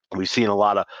 We've seen a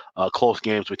lot of close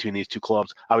games between these two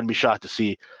clubs. I wouldn't be shocked to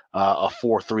see a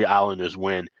 4-3 Islanders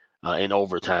win in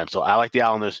overtime. So I like the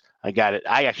Islanders. I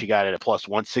actually got it at plus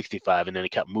 165, and then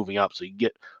it kept moving up. So you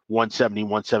get 170,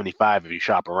 175 if you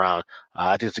shop around.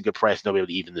 I think it's a good price. They'll be able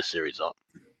to even this series up.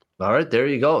 All right, there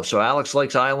you go. So Alex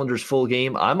likes Islanders full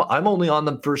game. I'm only on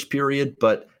them first period,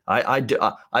 but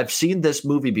I've seen this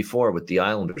movie before with the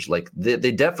Islanders. Like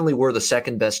they definitely were the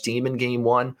second best team in game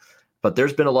 1. But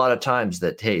there's been a lot of times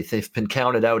that, hey, they've been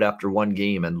counted out after one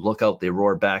game, and look out, they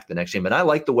roar back the next game. And I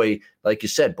like the way, like you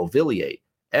said, Beauvillier,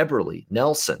 Eberle,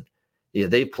 Nelson,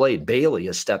 they played. Bailey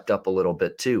has stepped up a little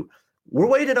bit too. We're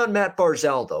waiting on Matt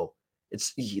Barzal, though.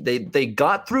 They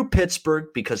got through Pittsburgh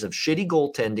because of shitty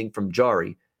goaltending from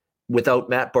Jari without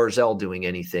Matt Barzal doing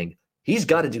anything. He's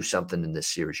got to do something in this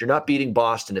series. You're not beating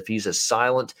Boston if he's as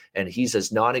silent and he's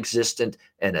as non-existent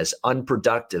and as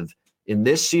unproductive in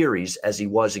this series as he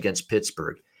was against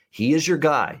Pittsburgh. He is your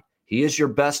guy. He is your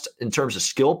best in terms of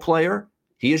skill player.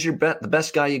 He is the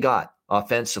best guy you got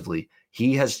offensively.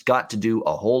 He has got to do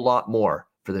a whole lot more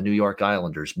for the New York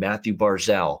Islanders. Matthew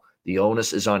Barzal, the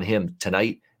onus is on him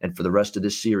tonight and for the rest of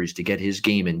this series to get his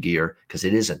game in gear, because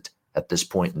it isn't at this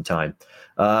point in time.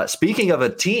 Speaking of a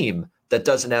team that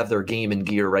doesn't have their game in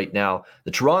gear right now,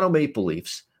 the Toronto Maple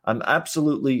Leafs. I'm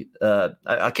absolutely,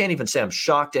 I can't even say I'm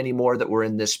shocked anymore that we're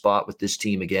in this spot with this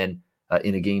team again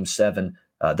in a game 7.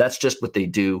 That's just what they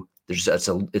do.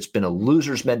 It's been a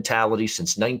loser's mentality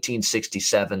since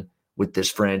 1967 with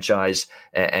this franchise,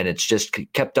 and it's just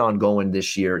kept on going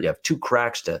this year. You have 2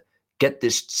 cracks to get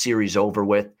this series over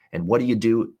with, and what do you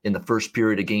do in the first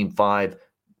period of game 5?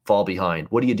 Fall behind.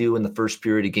 What do you do in the first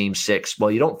period of game 6?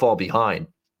 Well, you don't fall behind,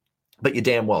 but you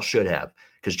damn well should have,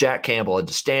 because Jack Campbell had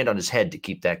to stand on his head to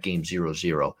keep that game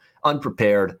 0-0.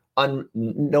 Unprepared,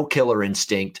 no killer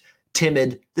instinct,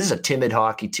 timid. This is a timid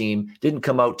hockey team. Didn't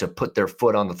come out to put their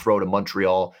foot on the throat of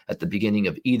Montreal at the beginning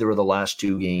of either of the last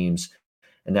 2 games.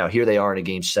 And now here they are in a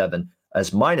game 7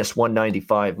 as minus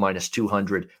 195, minus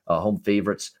 200 home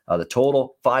favorites. The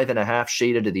total 5.5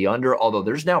 shaded to the under, although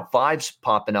there's now 5s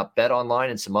popping up, Bet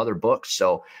Online and some other books.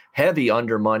 So heavy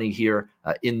under money here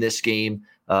in this game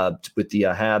with the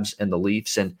Habs and the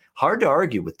Leafs, and hard to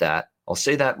argue with that. I'll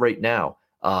say that right now.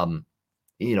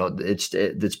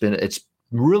 It's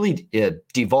really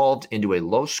devolved into a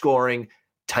low scoring,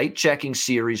 tight checking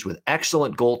series with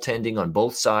excellent goaltending on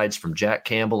both sides from Jack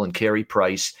Campbell and Carey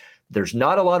Price. There's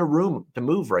not a lot of room to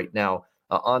move right now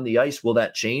on the ice. Will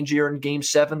that change here in game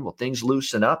 7? Will things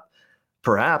loosen up?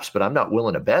 Perhaps, but I'm not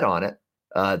willing to bet on it.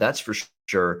 That's for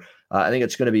sure. I think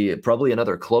it's going to be probably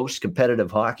another close,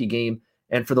 competitive hockey game.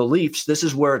 And for the Leafs, this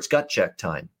is where it's gut check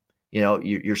time.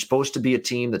 You're supposed to be a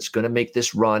team that's going to make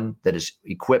this run, that is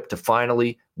equipped to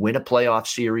finally win a playoff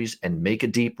series and make a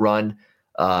deep run.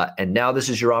 And now this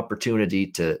is your opportunity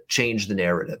to change the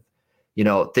narrative.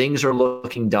 Things are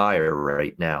looking dire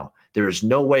right now. There is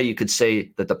no way you could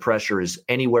say that the pressure is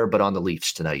anywhere but on the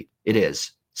Leafs tonight. It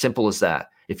is. Simple as that.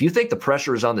 If you think the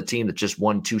pressure is on the team that just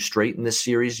won 2 straight in this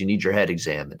series, you need your head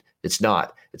examined. It's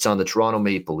not. It's on the Toronto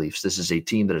Maple Leafs. This is a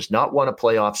team that has not won a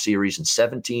playoff series in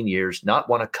 17 years, not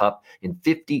won a cup in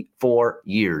 54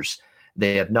 years.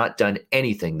 They have not done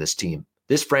anything, this team.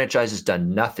 This franchise has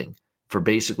done nothing for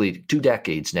basically 2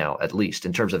 decades now, at least,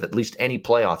 in terms of at least any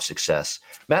playoff success.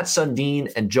 Matt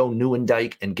Sundin and Joe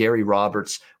Nieuwendyk and Gary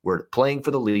Roberts were playing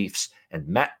for the Leafs,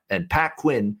 and Pat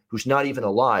Quinn, who's not even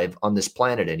alive on this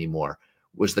planet anymore,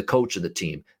 was the coach of the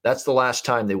team. That's the last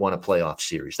time they won a playoff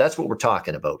series. That's what we're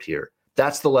talking about here.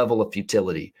 That's the level of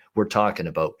futility we're talking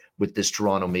about with this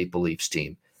Toronto Maple Leafs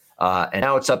team. And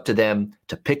now it's up to them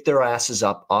to pick their asses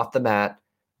up off the mat,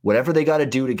 whatever they got to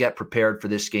do to get prepared for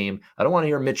this game. I don't want to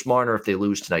hear Mitch Marner, if they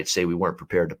lose tonight, say we weren't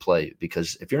prepared to play,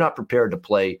 because if you're not prepared to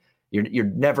play, you're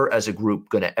never as a group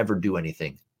going to ever do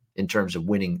anything in terms of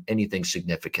winning anything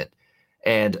significant.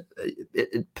 And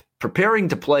preparing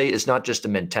to play is not just a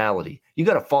mentality. You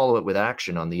got to follow it with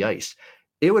action on the ice.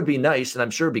 It would be nice, and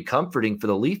I'm sure it'd be comforting for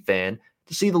the Leaf fan,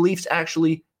 to see the Leafs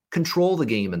actually control the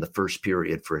game in the first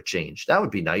period for a change. That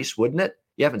would be nice, wouldn't it?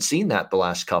 You haven't seen that the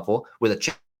last couple, with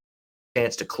a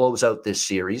chance to close out this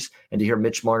series, and to hear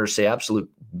Mitch Marner say absolute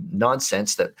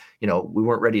nonsense that, we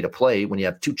weren't ready to play when you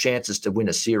have 2 chances to win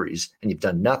a series and you've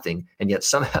done nothing, and yet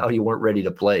somehow you weren't ready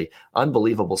to play.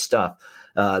 Unbelievable stuff.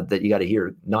 That you got to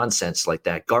hear nonsense like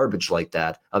that, garbage like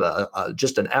that,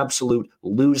 just an absolute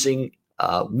losing,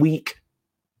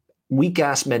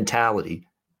 weak-ass mentality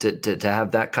to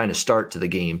have that kind of start to the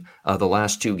game, the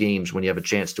last 2 games when you have a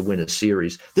chance to win a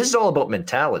series. This is all about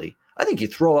mentality. I think you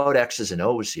throw out X's and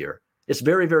O's here. It's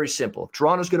very, very simple.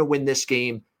 Toronto's going to win this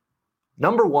game.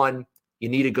 Number one, you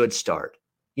need a good start.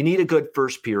 You need a good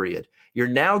first period. You're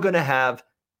now going to have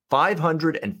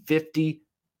 550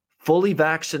 fully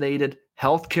vaccinated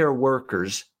healthcare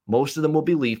workers. Most of them will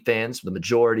be Leaf fans, the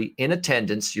majority in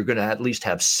attendance. You're going to at least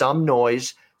have some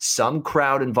noise, some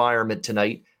crowd environment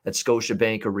tonight at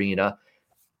Scotiabank Arena.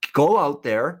 Go out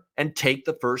there and take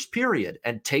the first period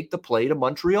and take the play to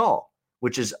Montreal,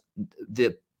 which is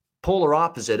the polar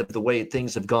opposite of the way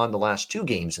things have gone the last 2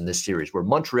 games in this series, where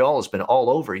Montreal has been all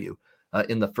over you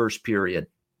in the first period.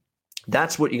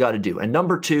 That's what you got to do. And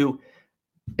number 2,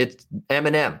 it's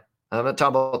M&M. I'm not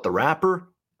talking about the rapper.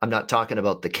 I'm not talking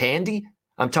about the candy.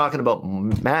 I'm talking about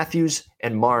Matthews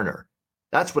and Marner.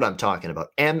 That's what I'm talking about.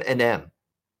 M&M.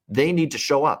 They need to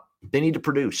show up. They need to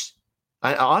produce.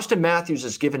 Austin Matthews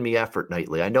has given me effort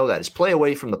nightly. I know that. His play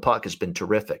away from the puck has been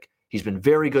terrific. He's been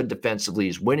very good defensively.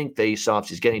 He's winning faceoffs.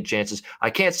 He's getting chances. I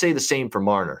can't say the same for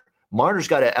Marner. Marner's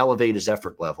got to elevate his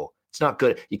effort level. It's not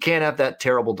good. You can't have that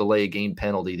terrible delay of game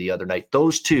penalty the other night.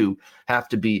 Those 2 have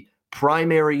to be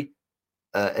primary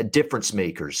difference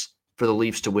makers for the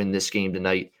Leafs to win this game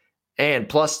tonight. And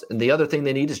plus, and the other thing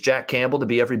they need is Jack Campbell to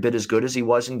be every bit as good as he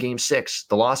was in Game 6.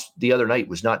 The loss the other night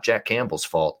was not Jack Campbell's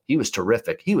fault. He was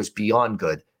terrific. He was beyond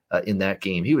good in that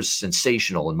game. He was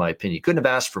sensational, in my opinion. You couldn't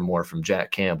have asked for more from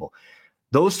Jack Campbell.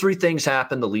 Those 3 things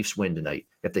happen, the Leafs win tonight.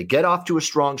 If they get off to a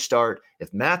strong start,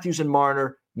 if Matthews and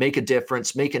Marner make a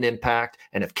difference, make an impact,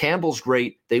 and if Campbell's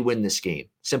great, they win this game.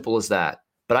 Simple as that.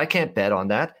 But I can't bet on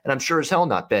that, and I'm sure as hell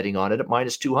not betting on it at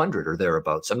minus 200 or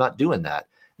thereabouts. I'm not doing that.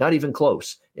 Not even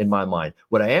close in my mind.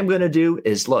 What I am going to do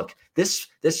is, look, this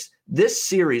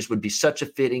series would be such a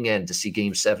fitting end to see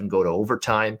Game 7 go to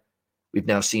overtime. We've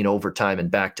now seen overtime in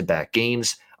back-to-back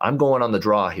games. I'm going on the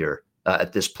draw here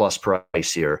at this plus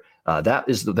price here. That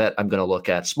is the bet I'm going to look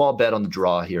at. Small bet on the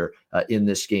draw here in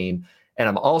this game. And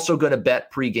I'm also going to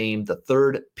bet pregame the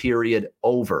third period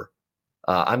over.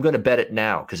 I'm going to bet it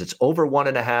now because it's over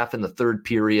 1.5 in the third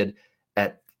period.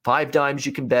 At 5 dimes,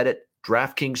 you can bet it.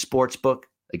 DraftKings Sportsbook.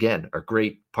 Again, our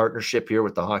great partnership here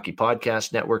with the Hockey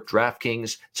Podcast Network,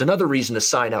 DraftKings. It's another reason to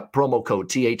sign up. Promo code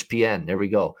THPN. There we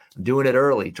go. I'm doing it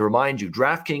early to remind you.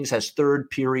 DraftKings has third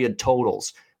period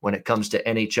totals when it comes to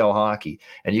NHL hockey.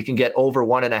 And you can get over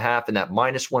 1.5 in that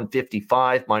minus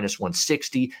 155, minus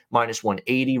 160, minus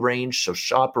 180 range. So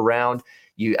shop around.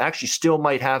 You actually still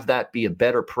might have that be a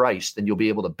better price than you'll be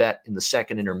able to bet in the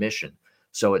second intermission.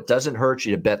 So it doesn't hurt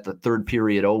you to bet the third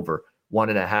period over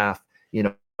 1.5,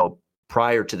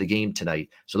 prior to the game tonight.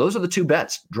 So those are the 2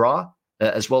 bets, draw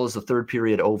as well as the third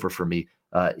period over for me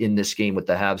in this game with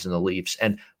the Habs and the Leafs.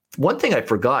 And one thing I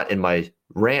forgot in my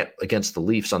rant against the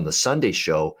Leafs on the Sunday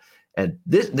show, and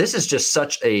this is just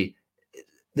such a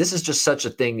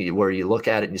thing where you look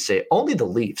at it and you say, only the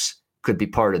Leafs could be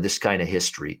part of this kind of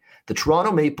history. The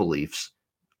Toronto Maple Leafs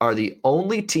are the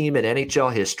only team in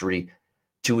NHL history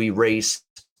to erase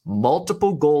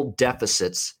multiple goal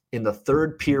deficits in the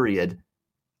third period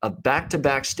of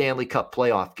back-to-back Stanley Cup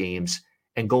playoff games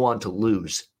and go on to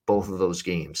lose both of those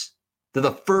games. They're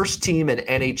the first team in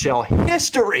NHL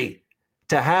history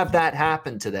to have that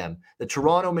happen to them. The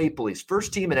Toronto Maple Leafs,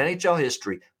 first team in NHL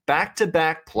history,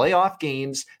 back-to-back playoff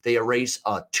games, they erase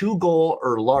a 2-goal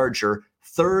or larger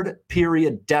third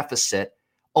period deficit,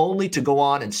 only to go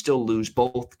on and still lose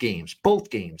both games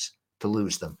to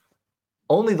lose them.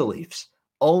 Only the Leafs.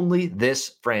 Only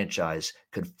this franchise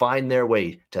could find their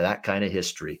way to that kind of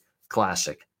history.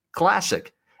 Classic.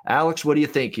 Alex, what do you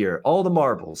think here? All the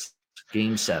marbles,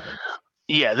 Game 7.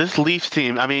 Yeah, this Leafs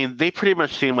team, I mean, they pretty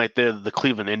much seem like they're the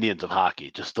Cleveland Indians of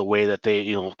hockey, just the way that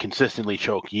they, consistently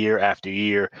choke year after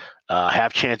year,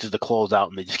 have chances to close out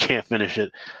and they just can't finish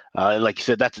it. Like you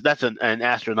said, that's an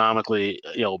astronomically,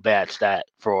 bad stat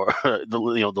for the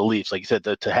Leafs. Like you said,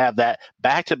 to have that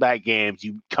back-to-back games,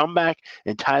 you come back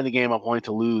and tie the game up only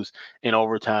to lose in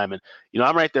overtime. And,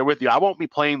 I'm right there with you. I won't be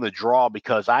playing the draw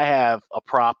because I have a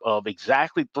prop of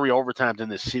exactly 3 overtimes in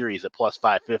this series at plus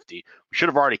 550. We should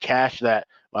have already cashed that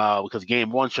because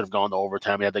game 1 should have gone to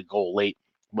overtime. We had that goal late,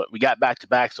 but we got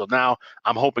back-to-back. So now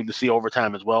I'm hoping to see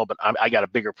overtime as well, but I got a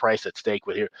bigger price at stake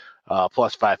with here,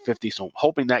 plus 550. So I'm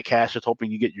hoping that cashes,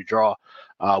 hoping you get your draw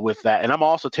with that. And I'm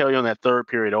also telling you on that third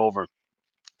period over.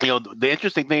 The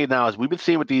interesting thing now is we've been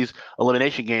seeing with these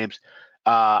elimination games,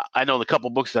 I know the couple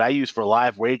books that I use for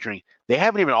live wagering, they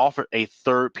haven't even offered a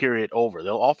third period over.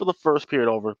 They'll offer the first period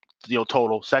over,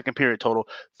 total, second period total.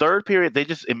 Third period, they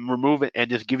just remove it and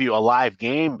just give you a live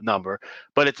game number,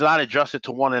 but it's not adjusted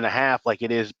to 1.5 like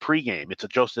it is pregame. It's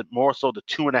adjusted more so to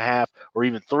 2.5 or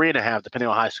even 3.5, depending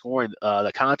on how high scoring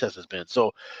the contest has been.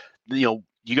 So, you're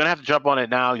going to have to jump on it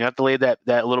now. You have to lay that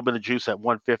little bit of juice at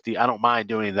 150. I don't mind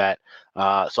doing that.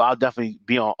 So I'll definitely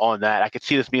be on that. I could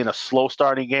see this being a slow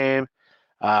starting game.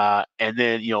 And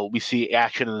then, we see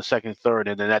action in the second, third,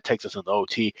 and then that takes us into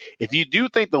OT. If you do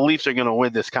think the Leafs are going to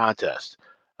win this contest,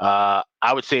 I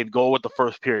would say go with the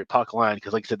first period puck line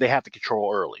because, like I said, they have to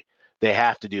control early. They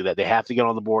have to do that. They have to get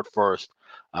on the board first.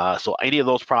 So any of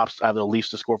those props, either the Leafs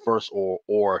to score first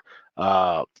or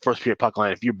first period puck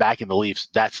line, if you're backing the Leafs,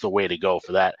 that's the way to go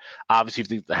for that. Obviously,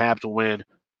 if you think the Habs will win,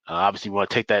 obviously you want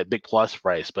to take that big plus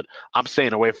price, but I'm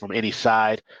staying away from any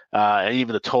side, and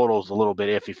even the total is a little bit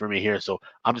iffy for me here. So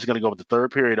I'm just going to go with the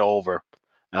third period over,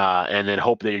 and then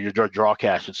hope that your draw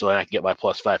cashes so that I can get my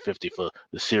plus 550 for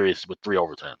the series with 3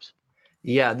 overtimes.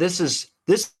 Yeah, this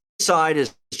side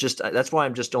is just that's why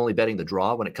I'm just only betting the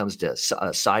draw when it comes to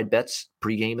side bets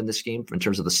pregame in this game in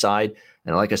terms of the side.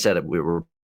 And like I said, we were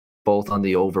both on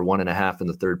the over 1.5 in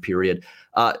the third period.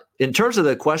 In terms of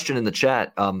the question in the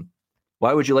chat,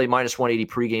 why would you lay minus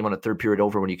 180 pregame on a third period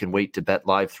over when you can wait to bet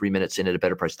live 3 minutes in at a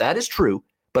better price? That is true,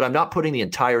 but I'm not putting the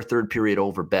entire third period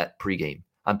over bet pregame.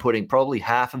 I'm putting probably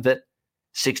half of it,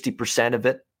 60% of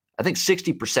it. I think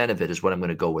 60% of it is what I'm going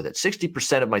to go with it.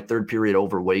 60% of my third period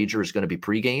over wager is going to be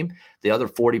pregame. The other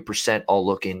 40% I'll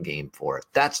look in game for it.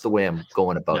 That's the way I'm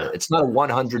going about it. It's not a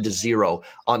 100-0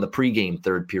 on the pregame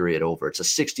third period over. It's a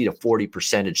 60 to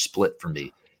 40% split for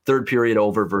me. Third period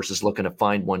over versus looking to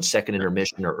find 1 second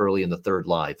intermission or early in the third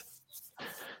live.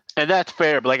 And that's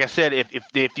fair, but like I said,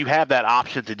 if you have that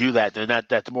option to do that, then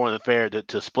that's more than fair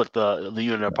to split the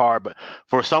unit apart. But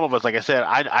for some of us, like I said,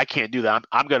 I can't do that.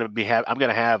 I'm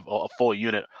gonna have a full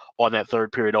unit on that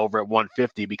third period over at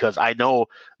 150 because I know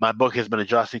my book has been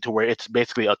adjusting to where it's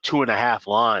basically a 2.5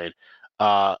 line,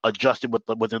 adjusted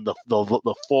within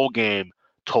the full game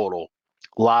total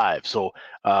live. So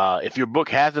if your book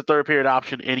has the third period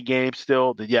option in game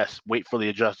still, then yes, wait for the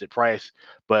adjusted price.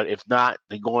 But if not,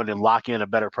 then go in and lock in a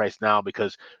better price now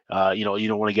because you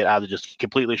don't want to get either just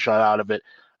completely shut out of it,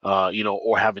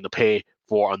 or having to pay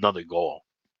for another goal.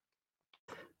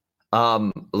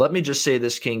 Let me just say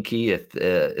this, King Key. If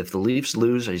the Leafs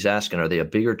lose, he's asking, are they a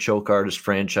bigger choke artist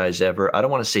franchise ever? I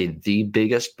don't want to say the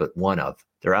biggest, but one of.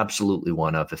 They're absolutely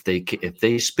one of. If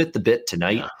they spit the bit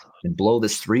tonight and blow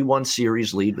this 3-1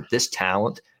 series lead with this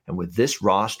talent and with this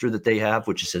roster that they have,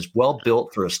 which is as well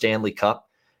built for a Stanley Cup,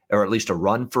 or at least a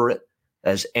run for it,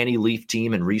 as any Leaf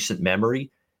team in recent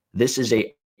memory, this is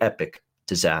a epic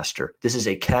disaster. This is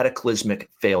a cataclysmic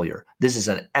failure. This is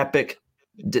an epic.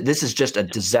 This is just a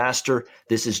disaster.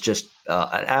 This is just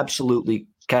an absolutely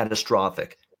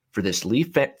catastrophic for this Leaf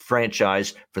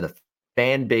franchise, for the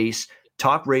fan base.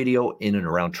 Talk radio in and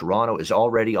around Toronto is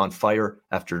already on fire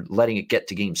after letting it get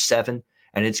to Game 7,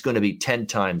 and it's going to be 10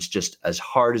 times just as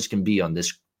hard as can be on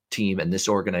this team and this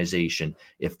organization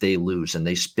if they lose and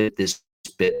they spit this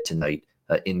bit tonight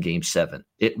in Game 7.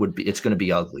 It's going to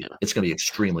be ugly. It's going to be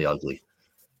extremely ugly.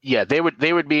 Yeah, they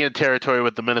would be in territory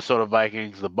with the Minnesota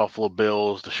Vikings, the Buffalo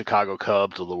Bills, the Chicago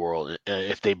Cubs of the world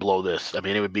if they blow this. I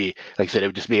mean, it would be, like I said, it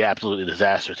would just be absolutely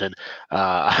disastrous. And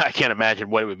I can't imagine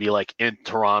what it would be like in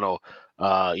Toronto,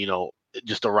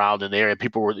 just around in the area.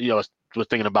 People were, was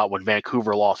thinking about when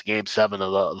Vancouver lost Game 7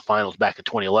 of the finals back in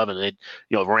 2011.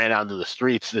 They, ran out into the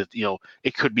streets. That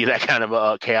it could be that kind of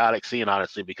a chaotic scene,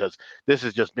 honestly, because this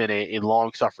has just been a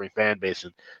long-suffering fan base,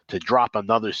 and to drop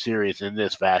another series in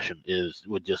this fashion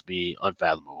would just be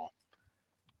unfathomable.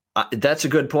 That's a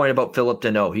good point about Phillip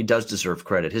Danault. He does deserve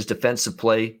credit. His defensive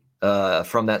play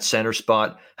from that center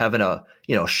spot, having a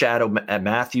shadow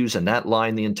Matthews and that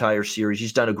line the entire series,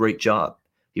 he's done a great job.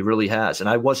 He really has. And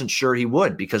I wasn't sure he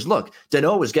would because, look,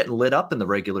 Danault was getting lit up in the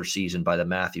regular season by the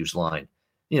Matthews line.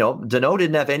 Danault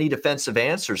didn't have any defensive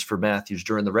answers for Matthews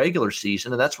during the regular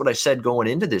season, and that's what I said going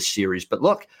into this series. But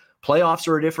look, playoffs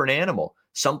are a different animal.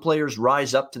 Some players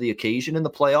rise up to the occasion in the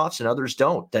playoffs and others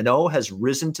don't. Danault has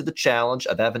risen to the challenge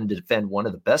of having to defend one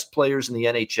of the best players in the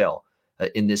NHL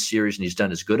in this series, and he's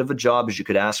done as good of a job as you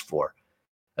could ask for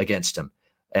against him.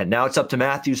 And now it's up to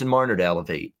Matthews and Marner to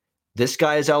elevate. This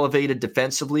guy is elevated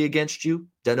defensively against you,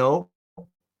 Danault,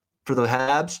 for the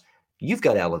Habs. You've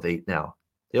got to elevate now.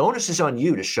 The onus is on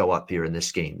you to show up here in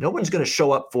this game. No one's going to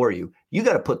show up for you. You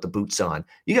got to put the boots on.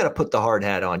 You got to put the hard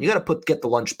hat on. You got to get the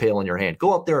lunch pail in your hand.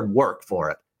 Go out there and work for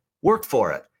it. Work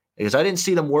for it. Because I didn't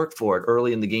see them work for it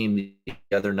early in the game the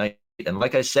other night. And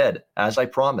like I said, as I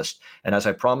promised, and as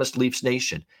I promised Leafs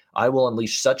Nation, I will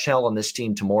unleash such hell on this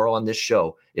team tomorrow on this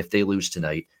show if they lose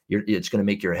tonight. It's going to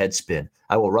make your head spin.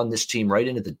 I will run this team right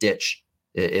into the ditch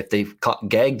if they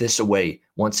gag this away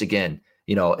once again.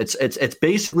 It's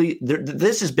basically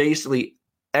this is basically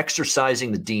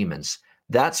exercising the demons.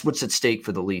 That's what's at stake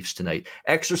for the Leafs tonight.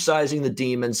 Exercising the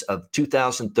demons of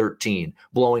 2013,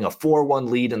 blowing a 4-1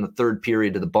 lead in the third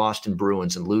period to the Boston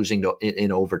Bruins and losing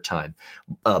in overtime.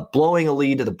 Blowing a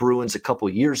lead to the Bruins a couple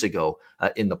years ago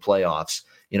in the playoffs.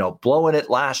 Blowing it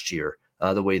last year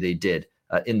the way they did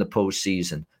in the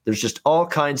postseason. There's just all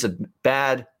kinds of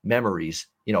bad memories.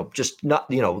 Just not,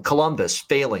 Columbus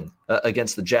failing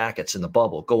against the Jackets in the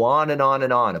bubble. Go on and on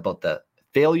and on about the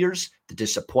failures, the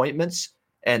disappointments,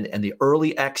 and the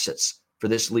early exits for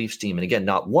this Leafs team. And again,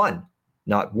 not one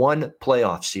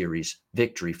playoff series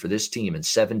victory for this team in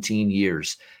 17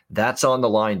 years. That's on the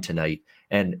line tonight.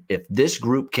 And if this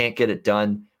group can't get it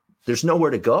done, there's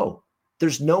nowhere to go.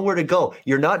 There's nowhere to go.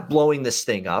 You're not blowing this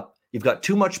thing up. You've got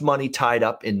too much money tied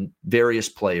up in various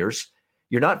players.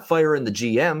 You're not firing the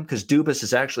GM because Dubas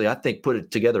has actually, I think, put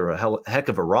it together a heck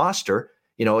of a roster.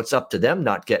 It's up to them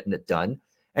not getting it done.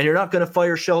 And you're not going to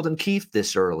fire Sheldon Keefe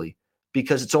this early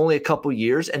because it's only a couple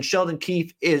years. And Sheldon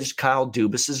Keefe is Kyle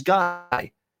Dubas's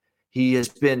guy. He has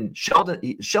been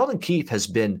Sheldon Keefe has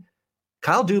been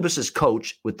Kyle Dubas's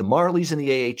coach with the Marlies in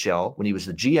the AHL when he was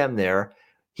the GM there.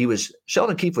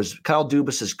 Sheldon Keefe was Kyle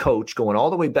Dubas's coach going all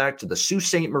the way back to the Sault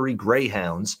Ste. Marie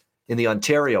Greyhounds in the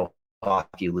Ontario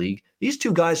Hockey League. These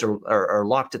two guys are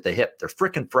locked at the hip. They're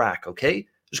frickin' frack, okay?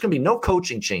 There's going to be no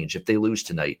coaching change if they lose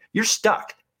tonight. You're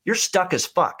stuck. You're stuck as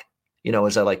fuck,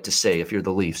 as I like to say, if you're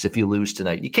the Leafs, if you lose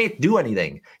tonight. You can't do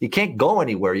anything. You can't go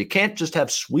anywhere. You can't just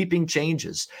have sweeping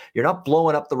changes. You're not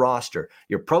blowing up the roster.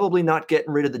 You're probably not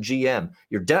getting rid of the GM.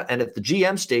 And if the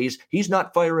GM stays, he's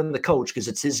not firing the coach because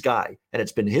it's his guy. And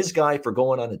it's been his guy for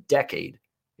going on a decade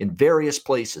in various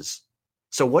places.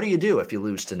 So what do you do if you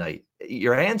lose tonight?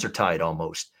 Your hands are tied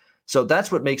almost. So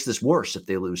that's what makes this worse if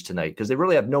they lose tonight because they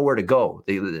really have nowhere to go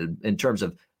in terms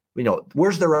of,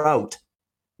 where's their out?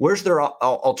 Where's their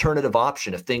alternative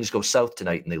option if things go south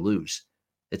tonight and they lose?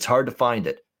 It's hard to find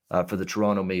it for the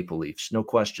Toronto Maple Leafs. No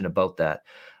question about that.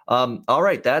 All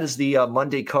right, that is the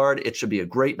Monday card. It should be a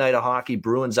great night of hockey.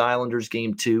 Bruins Islanders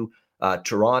game 2,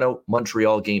 Toronto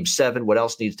Montreal game 7. What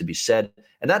else needs to be said?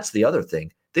 And that's the other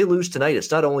thing. They lose tonight.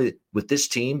 It's not only with this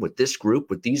team, with this group,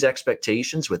 with these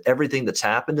expectations, with everything that's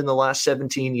happened in the last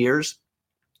 17 years,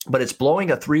 but it's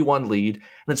blowing a 3-1 lead, and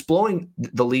it's blowing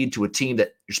the lead to a team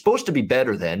that you're supposed to be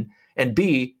better than, and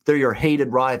B, they're your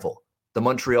hated rival, the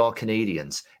Montreal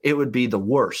Canadiens. It would be the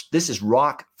worst. This is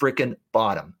rock frickin'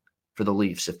 bottom for the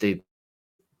Leafs if they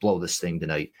blow this thing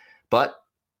tonight. But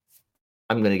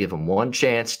I'm going to give them one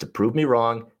chance to prove me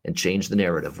wrong and change the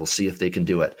narrative. We'll see if they can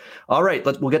do it. All right,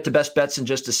 we'll get to best bets in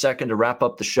just a second to wrap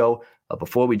up the show.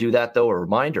 Before we do that, though, a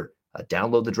reminder,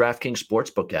 download the DraftKings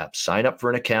Sportsbook app, sign up for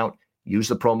an account, use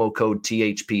the promo code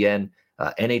THPN,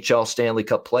 NHL Stanley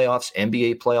Cup playoffs,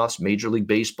 NBA playoffs, Major League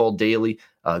Baseball daily.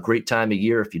 Great time of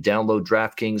year. If you download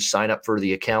DraftKings, sign up for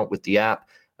the account with the app.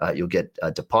 You'll get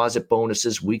deposit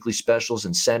bonuses, weekly specials,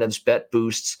 incentives, bet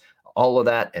boosts, all of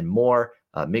that and more.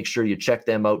 Make sure you check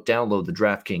them out. Download the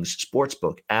DraftKings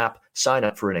Sportsbook app, sign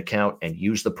up for an account, and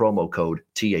use the promo code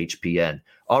THPN.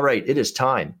 All right, it is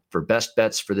time for best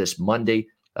bets for this Monday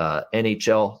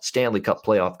NHL Stanley Cup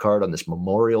playoff card on this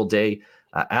Memorial Day.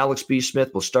 Alex B.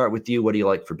 Smith, we'll start with you. What do you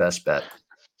like for best bet?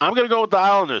 I'm going to go with the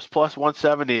Islanders, plus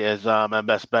 170 as my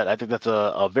best bet. I think that's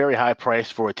a very high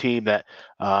price for a team that,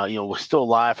 was still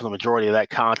alive for the majority of that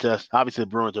contest. Obviously, the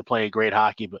Bruins are playing great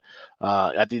hockey, but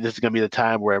I think this is going to be the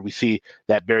time where we see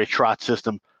that Barry Trotz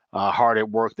system hard at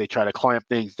work. They try to clamp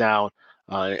things down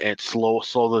and slow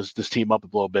this team up a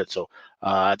little bit. So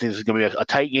I think this is going to be a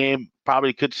tight game.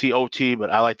 Probably could see OT,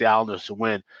 but I like the Islanders to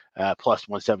win. Plus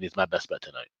 170 is my best bet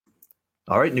tonight.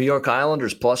 All right, New York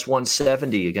Islanders plus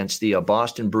 170 against the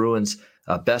Boston Bruins.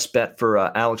 Best bet for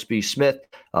Alex B. Smith.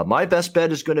 My best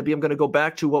bet is going to be, I'm going to go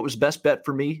back to what was best bet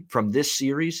for me from this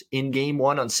series in game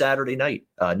one on Saturday night.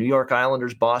 New York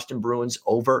Islanders, Boston Bruins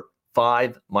over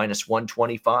 5 minus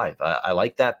 125. I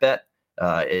like that bet.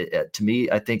 To me,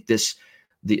 I think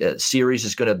the series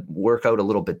is going to work out a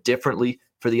little bit differently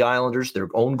for the Islanders. Their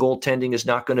own goaltending is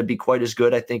not going to be quite as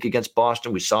good, I think, against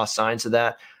Boston. We saw signs of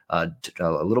that. A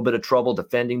little bit of trouble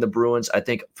defending the Bruins. I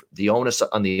think the onus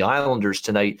on the Islanders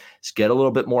tonight is get a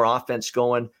little bit more offense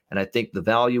going. And I think the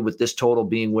value with this total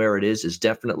being where it is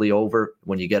definitely over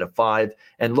when you get a 5.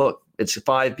 And look, it's a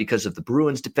 5 because of the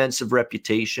Bruins' defensive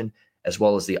reputation as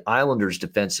well as the Islanders'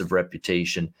 defensive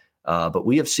reputation. But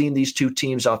we have seen these two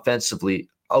teams offensively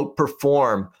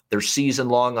outperform their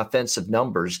season-long offensive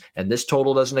numbers, and this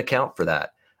total doesn't account for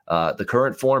that. The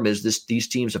current form is these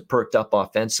teams have perked up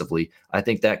offensively. I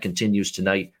think that continues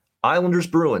tonight. Islanders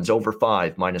Bruins over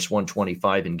 5 minus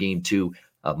 125 in game 2.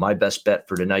 My best bet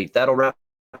for tonight. That'll wrap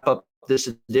up this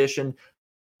edition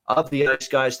of the Ice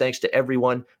Guys. Thanks to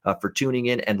everyone for tuning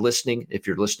in and listening. If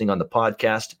you're listening on the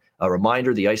podcast, a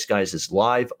reminder, the Ice Guys is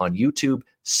live on YouTube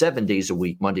 7 days a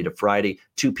week, Monday to Friday,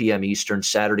 2 p.m. Eastern,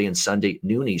 Saturday and Sunday,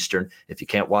 noon Eastern. If you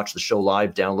can't watch the show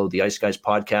live, download the Ice Guys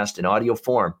podcast in audio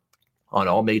form on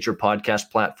all major podcast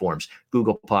platforms,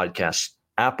 Google Podcasts,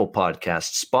 Apple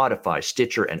Podcasts, Spotify,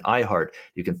 Stitcher, and iHeart.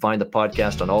 You can find the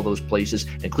podcast on all those places.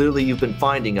 And clearly you've been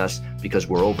finding us because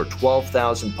we're over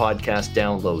 12,000 podcast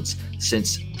downloads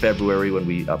since February when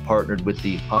we partnered with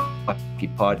the Hockey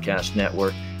Podcast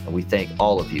Network. And we thank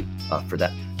all of you for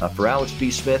that. For Alex B.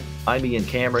 Smith, I'm Ian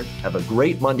Cameron. Have a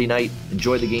great Monday night.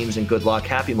 Enjoy the games and good luck.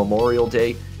 Happy Memorial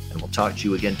Day. And we'll talk to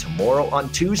you again tomorrow on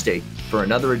Tuesday for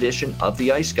another edition of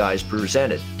the Ice Guys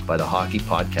presented by the Hockey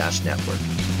Podcast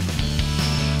Network.